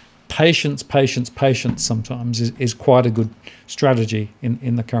 patience sometimes is quite a good strategy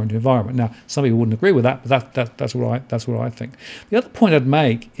in the current environment. Now, some people wouldn't agree with that, but that's what I think. The other point I'd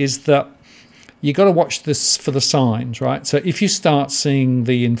make is that you got to watch this for the signs, right? So if you start seeing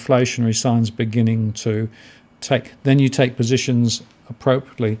the inflationary signs beginning to then you take positions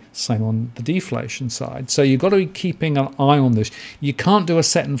appropriately, same on the deflation side. So you've got to be keeping an eye on this. You can't do a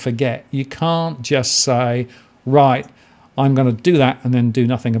set and forget. You can't just say, right, I'm going to do that and then do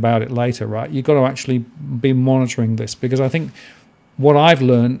nothing about it later, right? You've got to actually be monitoring this, because I think what I've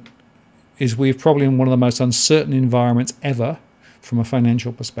learned is we're probably in one of the most uncertain environments ever from a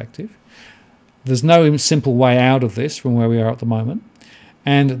financial perspective. There's no simple way out of this from where we are at the moment.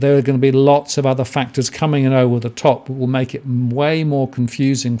 And there are going to be lots of other factors coming in over the top that will make it way more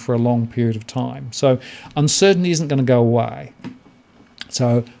confusing for a long period of time. So uncertainty isn't going to go away.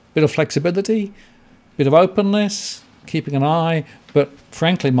 So a bit of flexibility, a bit of openness, keeping an eye, but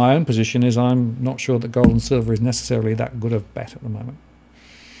frankly, my own position is I'm not sure that gold and silver is necessarily that good a bet at the moment.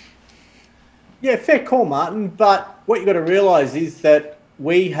 Yeah, fair call, Martin. But what you've got to realise is that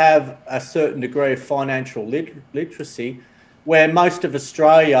we have a certain degree of financial literacy, where most of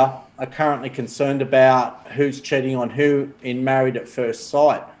Australia are currently concerned about who's cheating on who in Married at First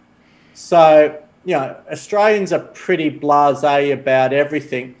Sight. So, Australians are pretty blasé about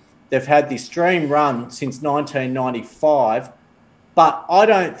everything. They've had this dream run since 1995, but I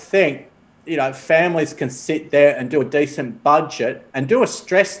don't think, families can sit there and do a decent budget and do a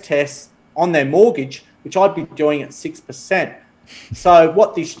stress test on their mortgage, which I'd be doing at 6%. So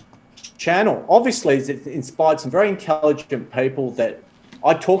what this channel obviously is, it inspired some very intelligent people that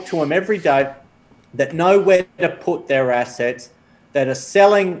I talk to them every day that know where to put their assets, that are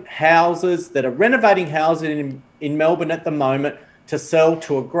selling houses, that are renovating houses in Melbourne at the moment, to sell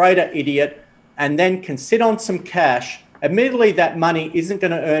to a greater idiot, and then can sit on some cash. Admittedly, that money isn't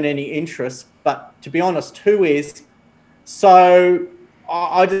going to earn any interest, but to be honest, who is? So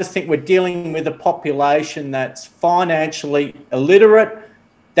I just think we're dealing with a population that's financially illiterate,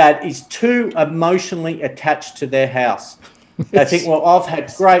 that is too emotionally attached to their house. They think, well, I've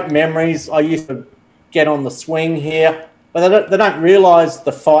had great memories. I used to get on the swing here, but they don't realise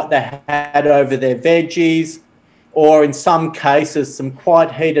the fight they had over their veggies, or in some cases, some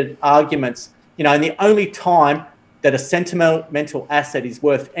quite heated arguments. And the only time that a sentimental asset is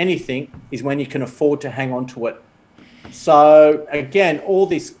worth anything is when you can afford to hang on to it. So again, all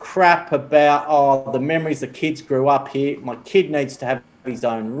this crap about, the memories the kids grew up here. My kid needs to have his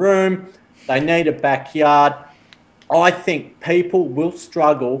own room. They need a backyard. I think people will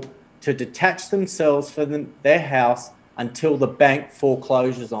struggle to detach themselves from their house until the bank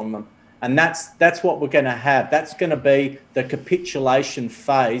forecloses on them. And that's what we're going to have. That's going to be the capitulation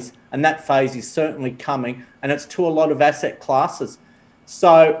phase, and that phase is certainly coming, and it's to a lot of asset classes.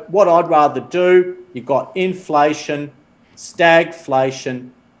 So what I'd rather do, you've got inflation, stagflation,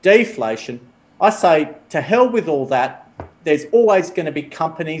 deflation. I say to hell with all that. There's always going to be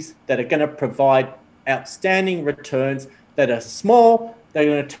companies that are going to provide outstanding returns that are small. They're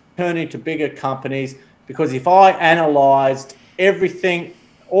going to turn into bigger companies, because if I analysed everything,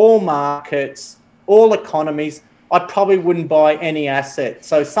 all markets, all economies, I probably wouldn't buy any asset.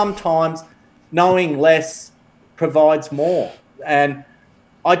 So sometimes knowing less provides more. And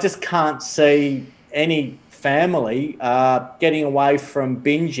I just can't see any family getting away from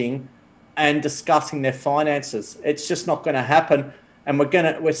binging and discussing their finances. It's just not going to happen. And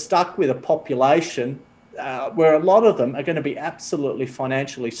we're stuck with a population where a lot of them are going to be absolutely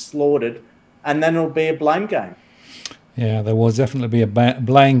financially slaughtered, and then it'll be a blame game. Yeah, there will definitely be a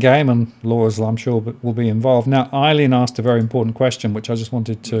blame game, and lawyers, I'm sure, will be involved. Now, Eileen asked a very important question, which I just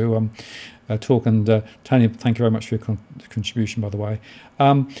wanted to talk, and Tony, thank you very much for your contribution, by the way.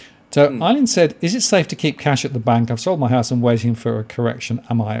 So Eileen said, is it safe to keep cash at the bank? I've sold my house and waiting for a correction.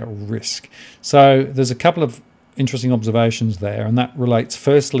 Am I at risk? So there's a couple of interesting observations there, and that relates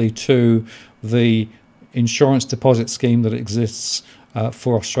firstly to the insurance deposit scheme that exists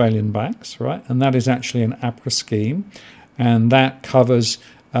for Australian banks, right? And that is actually an APRA scheme, and that covers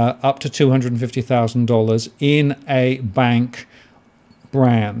up to $250,000 in a bank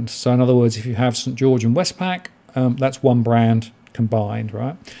brand. So in other words, if you have St. George and Westpac, that's one brand combined,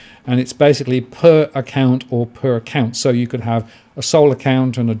 right? And it's basically per account or per account. So you could have a sole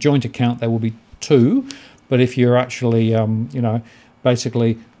account and a joint account. There will be two, but if you're actually,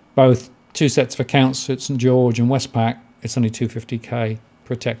 basically both two sets of accounts at St. George and Westpac, it's only 250k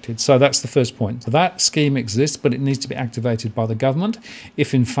protected. So that's the first point. So that scheme exists, but it needs to be activated by the government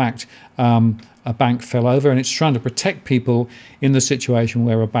if in fact a bank fell over, and it's trying to protect people in the situation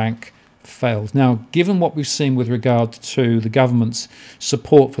where a bank fails. Now, given what we've seen with regard to the government's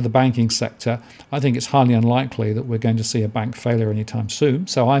support for the banking sector, I think it's highly unlikely that we're going to see a bank failure anytime soon.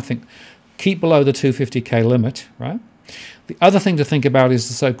 So I think keep below the 250k limit, right? The other thing to think about is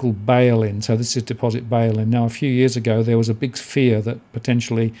the so-called bail-in. So this is deposit bail-in. Now, a few years ago, there was a big fear that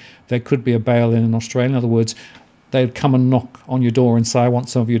potentially there could be a bail-in in Australia. In other words, they'd come and knock on your door and say, I want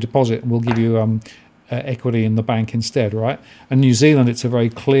some of your deposit, and we'll give you equity in the bank instead, right? And New Zealand, it's a very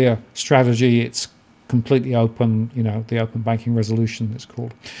clear strategy. It's completely open, the open banking resolution it's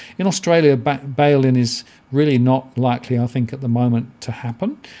called. In Australia, bail-in is really not likely, I think, at the moment to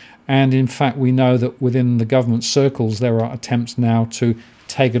happen. And in fact, we know that within the government circles, there are attempts now to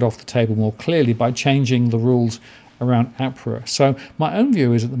take it off the table more clearly by changing the rules around APRA. So my own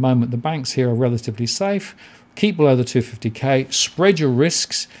view is at the moment, the banks here are relatively safe. Keep below the 250k, spread your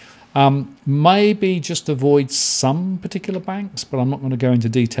risks. Maybe just avoid some particular banks, but I'm not going to go into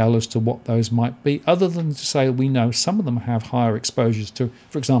detail as to what those might be, other than to say we know some of them have higher exposures to,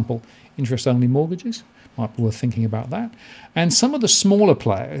 for example, interest-only mortgages. Might be worth thinking about that. And some of the smaller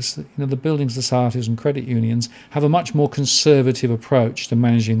players, the building societies and credit unions, have a much more conservative approach to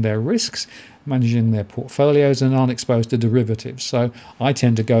managing their risks, managing their portfolios, and aren't exposed to derivatives. So I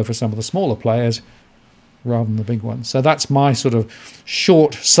tend to go for some of the smaller players rather than the big ones. So that's my sort of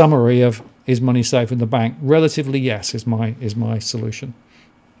short summary of is money safe in the bank? Relatively, yes, is my solution.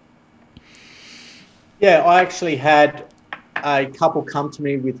 Yeah, I actually had a couple come to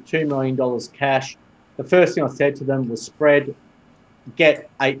me with $2 million cash. The first thing I said to them was get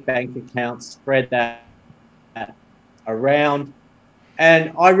 8 bank accounts, spread that around.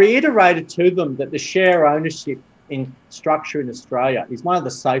 And I reiterated to them that the share ownership structure in Australia is one of the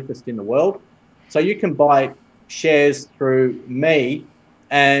safest in the world. So you can buy shares through me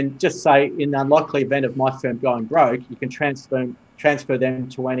and just say, in the unlikely event of my firm going broke, you can transfer them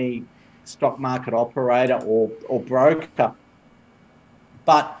to any stock market operator or broker.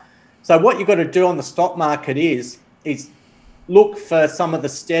 But so what you've got to do on the stock market is look for some of the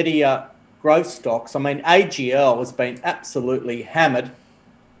steadier growth stocks. I mean, AGL has been absolutely hammered.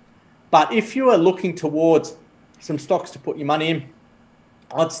 But if you are looking towards some stocks to put your money in,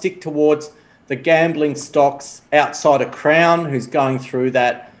 I'd stick towards the gambling stocks outside of Crown, who's going through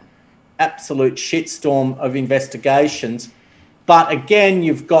that absolute shitstorm of investigations. But again,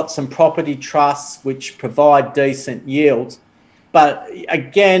 you've got some property trusts which provide decent yields. But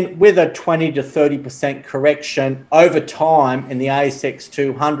again, with a 20 to 30% correction over time in the ASX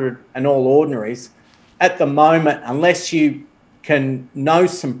 200 and all ordinaries, at the moment, unless you can know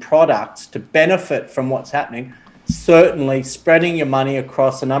some products to benefit from what's happening, certainly spreading your money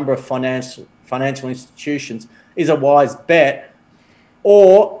across a number of financial institutions is a wise bet.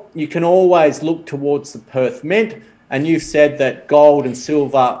 Or you can always look towards the Perth Mint. And you've said that gold and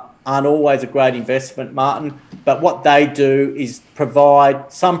silver aren't always a great investment, Martin, but what they do is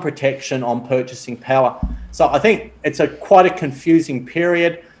provide some protection on purchasing power. So I think it's quite a confusing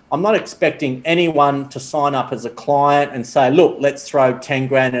period. I'm not expecting anyone to sign up as a client and say, look, let's throw 10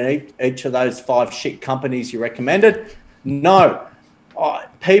 grand in each of those 5 shit companies you recommended. No,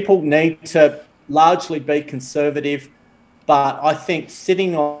 people need to largely be conservative, but I think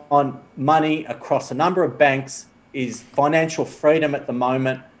sitting on money across a number of banks is financial freedom at the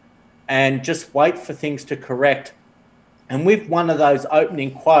moment, and just wait for things to correct. And with one of those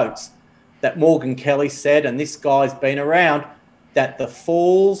opening quotes that Morgan Kelly said, and this guy's been around, that the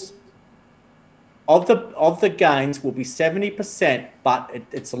falls of the gains will be 70%, but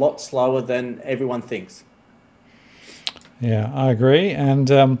it's a lot slower than everyone thinks. Yeah, I agree. And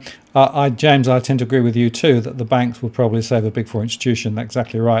James, I tend to agree with you too, that the banks will probably save a Big Four institution. That's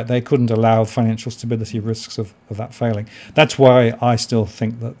exactly right. They couldn't allow financial stability risks of that failing. That's why I still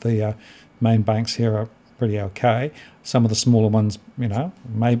think that the main banks here are pretty okay. Some of the smaller ones, you know,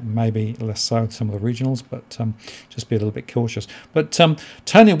 maybe less so. Some of the regionals, but just be a little bit cautious. But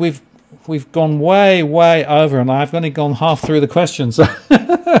Tony, we've gone way over, and I've only gone half through the questions. Okay.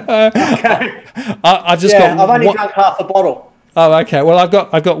 I've just got. I've only drunk half a bottle. Oh, okay. Well, I've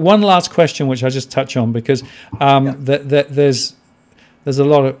got one last question which I just touch on because there's a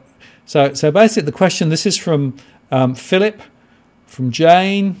lot of. So basically, the question. This is from Philip, from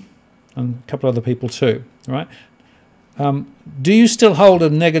Jane, and a couple other people too. Right? Do you still hold a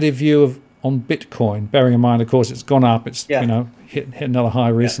negative view on Bitcoin? Bearing in mind, of course, it's gone up. It's you know hit another high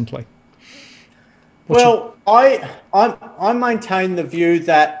recently. Well, I maintain the view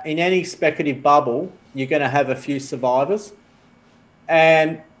that in any speculative bubble, you're going to have a few survivors.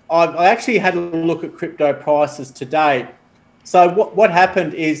 And I actually had a look at crypto prices today. So what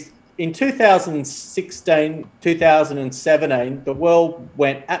happened is in 2016, 2017, the world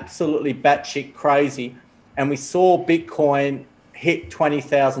went absolutely batshit crazy. And we saw Bitcoin hit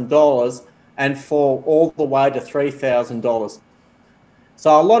 $20,000 and fall all the way to $3,000.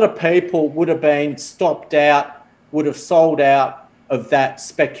 So a lot of people would have been stopped out, would have sold out of that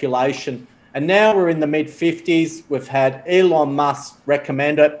speculation. And now we're in the mid-50s. We've had Elon Musk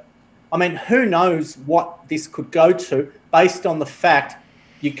recommend it. I mean, who knows what this could go to based on the fact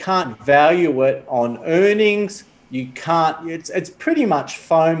you can't value it on earnings. You can't, it's pretty much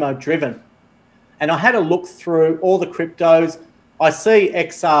FOMO driven. And I had a look through all the cryptos. I see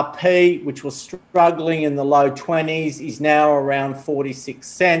XRP, which was struggling in the low 20s, is now around 46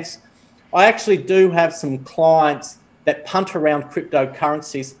 cents. I actually do have some clients that punt around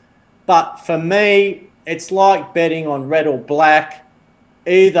cryptocurrencies, but for me, it's like betting on red or black.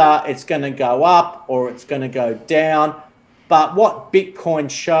 Either it's going to go up or it's going to go down. But what Bitcoin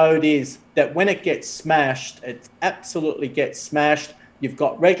showed is that when it gets smashed, it absolutely gets smashed. You've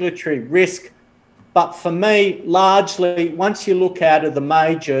got regulatory risk. But for me, largely, once you look out of the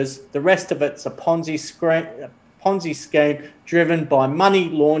majors, the rest of it's a Ponzi scheme driven by money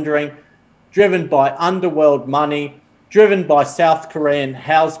laundering, driven by underworld money, driven by South Korean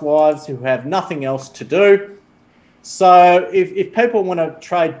housewives who have nothing else to do. So if people want to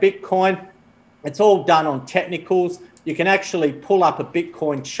trade Bitcoin, it's all done on technicals. You can actually pull up a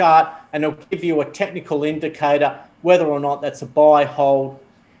Bitcoin chart and it'll give you a technical indicator whether or not that's a buy, hold,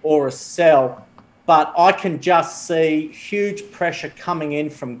 or a sell. But I can just see huge pressure coming in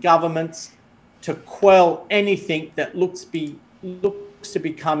from governments to quell anything that looks to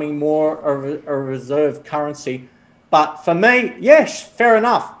becoming more of a reserve currency. But for me, yes, fair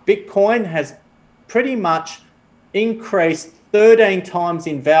enough. Bitcoin has pretty much increased 13 times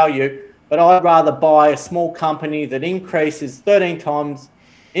in value, but I'd rather buy a small company that increases 13 times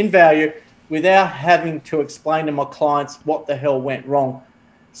in value without having to explain to my clients what the hell went wrong.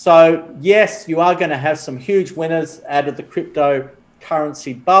 So yes, you are going to have some huge winners out of the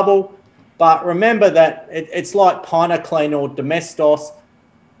cryptocurrency bubble, but remember that it's like Pinoclean or Domestos.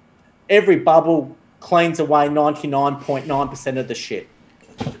 Every bubble cleans away 99.9% of the shit.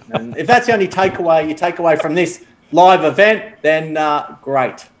 And if that's the only takeaway you take away from this live event, then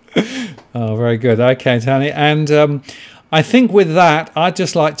great. Oh, very good. Okay, Tony. And I think with that, I'd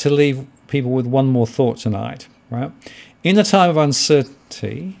just like to leave people with one more thought tonight. Right? In a time of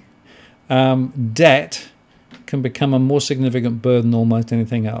uncertainty, debt can become a more significant burden than almost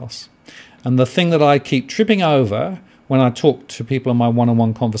anything else. And the thing that I keep tripping over when I talk to people in my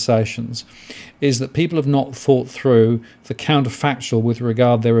one-on-one conversations is that people have not thought through the counterfactual with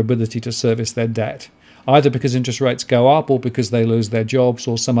regard to their ability to service their debt, either because interest rates go up or because they lose their jobs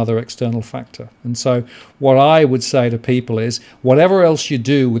or some other external factor. And so what I would say to people is, whatever else you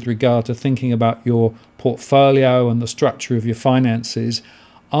do with regard to thinking about your portfolio and the structure of your finances,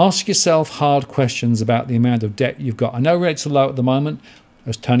 ask yourself hard questions about the amount of debt you've got. I know rates are low at the moment.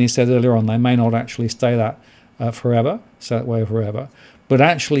 As Tony said earlier on, they may not actually stay that forever, stay that way forever. But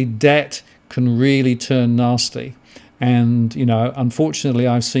actually debt can really turn nasty. And, you know, unfortunately,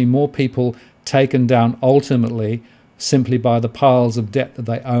 I've seen more people taken down ultimately simply by the piles of debt that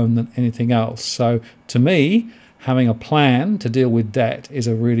they own than anything else. So to me, having a plan to deal with debt is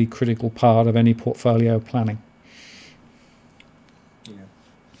a really critical part of any portfolio planning.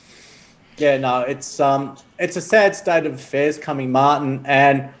 Yeah, no, it's a sad state of affairs coming, Martin,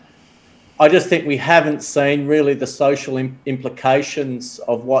 and I just think we haven't seen really the social implications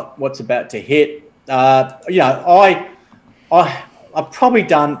of what's about to hit. You know, I've probably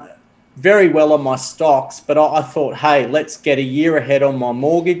done very well on my stocks, but I thought, hey, let's get a year ahead on my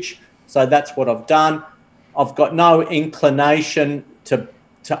mortgage. So that's what I've done. I've got no inclination to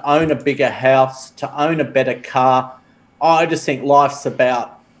own a bigger house, to own a better car. I just think life's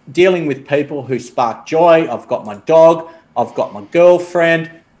about dealing with people who spark joy. I've got my dog, I've got my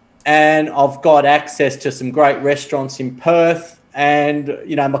girlfriend, and I've got access to some great restaurants in Perth. And,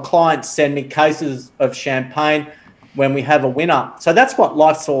 you know, my clients send me cases of champagne when we have a winner. So that's what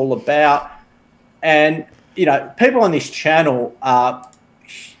life's all about. And, you know, people on this channel are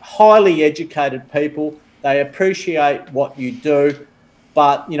highly educated people. They appreciate what you do.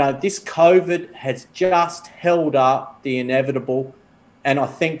 But, you know, this COVID has just held up the inevitable. And I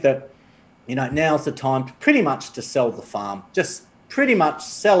think that, you know, now's the time pretty much to sell the farm. Just pretty much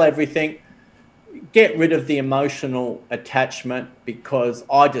sell everything. Get rid of the emotional attachment, because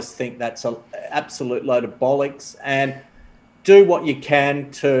I just think that's an absolute load of bollocks. And do what you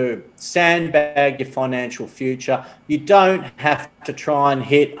can to sandbag your financial future. You don't have to try and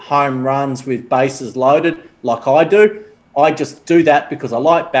hit home runs with bases loaded like I do. I just do that because I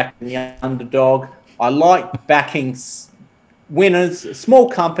like backing the underdog. I like backing winners, small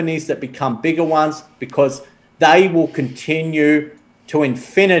companies that become bigger ones, because they will continue to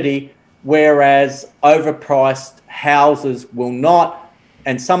infinity, whereas overpriced houses will not.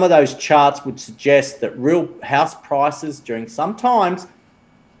 And some of those charts would suggest that real house prices during some times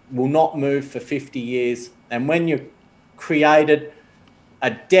will not move for 50 years. And when you've created a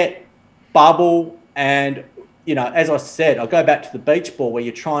debt bubble, and, you know, as I said, I go back to the beach ball where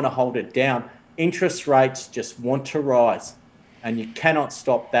you're trying to hold it down, interest rates just want to rise, and you cannot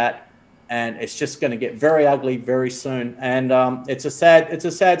stop that. And it's just going to get very ugly very soon. And it's a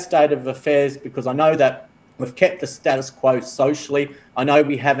sad state of affairs, because I know that we've kept the status quo socially. I know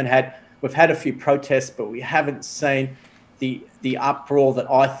we've had a few protests, but we haven't seen the uproar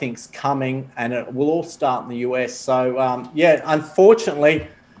that I think's coming, and it will all start in the US. So yeah, unfortunately,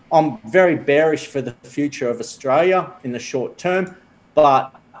 I'm very bearish for the future of Australia in the short term.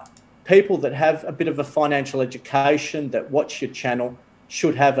 But people that have a bit of a financial education, that watch your channel,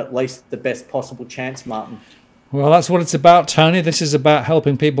 should have at least the best possible chance, Martin. Well, that's what it's about, Tony. This is about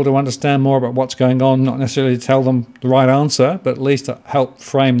helping people to understand more about what's going on, not necessarily tell them the right answer, but at least to help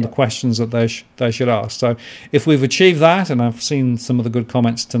frame the questions that they should ask. So if we've achieved that, and I've seen some of the good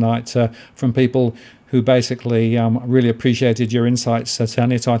comments tonight from people who basically really appreciated your insights,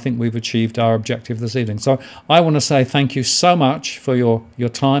 Tony. So I think we've achieved our objective this evening. So I want to say thank you so much for your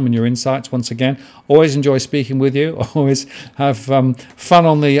time and your insights once again. Always enjoy speaking with you. Always have fun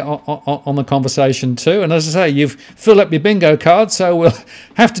on the conversation too. And as I say, you've filled up your bingo card, so we'll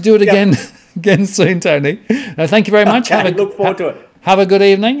have to do it again soon, Tony. Thank you very much. Okay, look forward to it. Have a good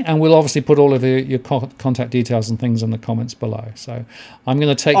evening, and we'll obviously put all of your contact details and things in the comments below. So I'm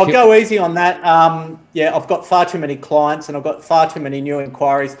going to take... I'll go easy on that. Yeah, I've got far too many clients, and I've got far too many new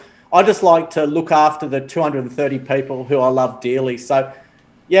inquiries. I just like to look after the 230 people who I love dearly. So,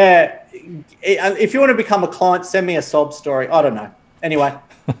 yeah, if you want to become a client, send me a sob story. I don't know. Anyway,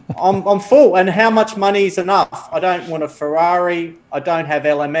 I'm full. And how much money is enough? I don't want a Ferrari. I don't have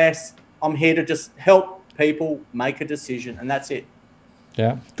LMS. I'm here to just help people make a decision, and that's it.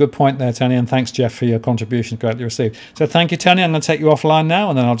 Yeah, good point there, Tony, and thanks, Jeff, for your contribution. Greatly received. So thank you, Tony. I'm going to take you offline now,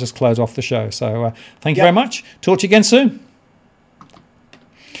 and then I'll just close off the show. So thank you very much. Talk to you again soon.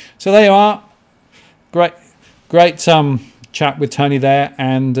 So there you are. Great chat with Tony there,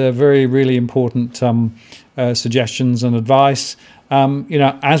 and very, really important suggestions and advice. You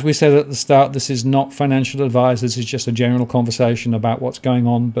know, as we said at the start, this is not financial advice. This is just a general conversation about what's going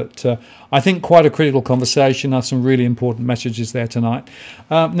on. But I think quite a critical conversation. There's some really important messages there tonight.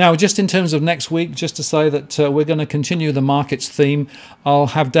 Now, just in terms of next week, just to say that we're going to continue the markets theme. I'll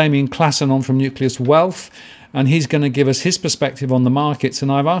have Damien Klassen on from Nucleus Wealth, and he's going to give us his perspective on the markets.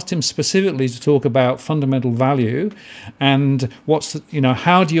 And I've asked him specifically to talk about fundamental value and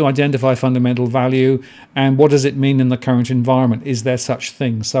how do you identify fundamental value, and what does it mean in the current environment? Is there such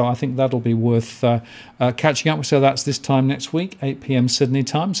thing? So I think that'll be worth catching up with. So that's this time next week, 8 p.m. Sydney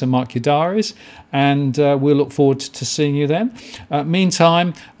time. So mark your diaries, and we'll look forward to seeing you then.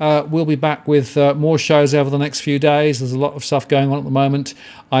 Meantime, we'll be back with more shows over the next few days. There's a lot of stuff going on at the moment.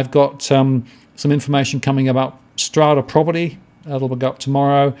 I've got some information coming about strata property. That'll go up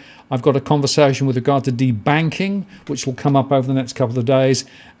tomorrow. I've got a conversation with regard to debanking, which will come up over the next couple of days,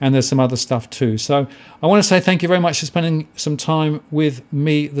 and there's some other stuff too. So I want to say thank you very much for spending some time with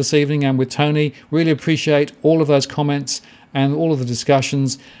me this evening and with Tony. Really appreciate all of those comments and all of the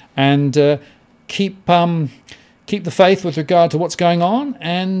discussions, and keep the faith with regard to what's going on,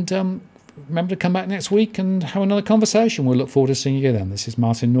 and remember to come back next week and have another conversation. We'll look forward to seeing you then. This is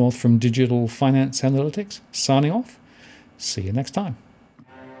Martin North from Digital Finance Analytics, signing off. See you next time.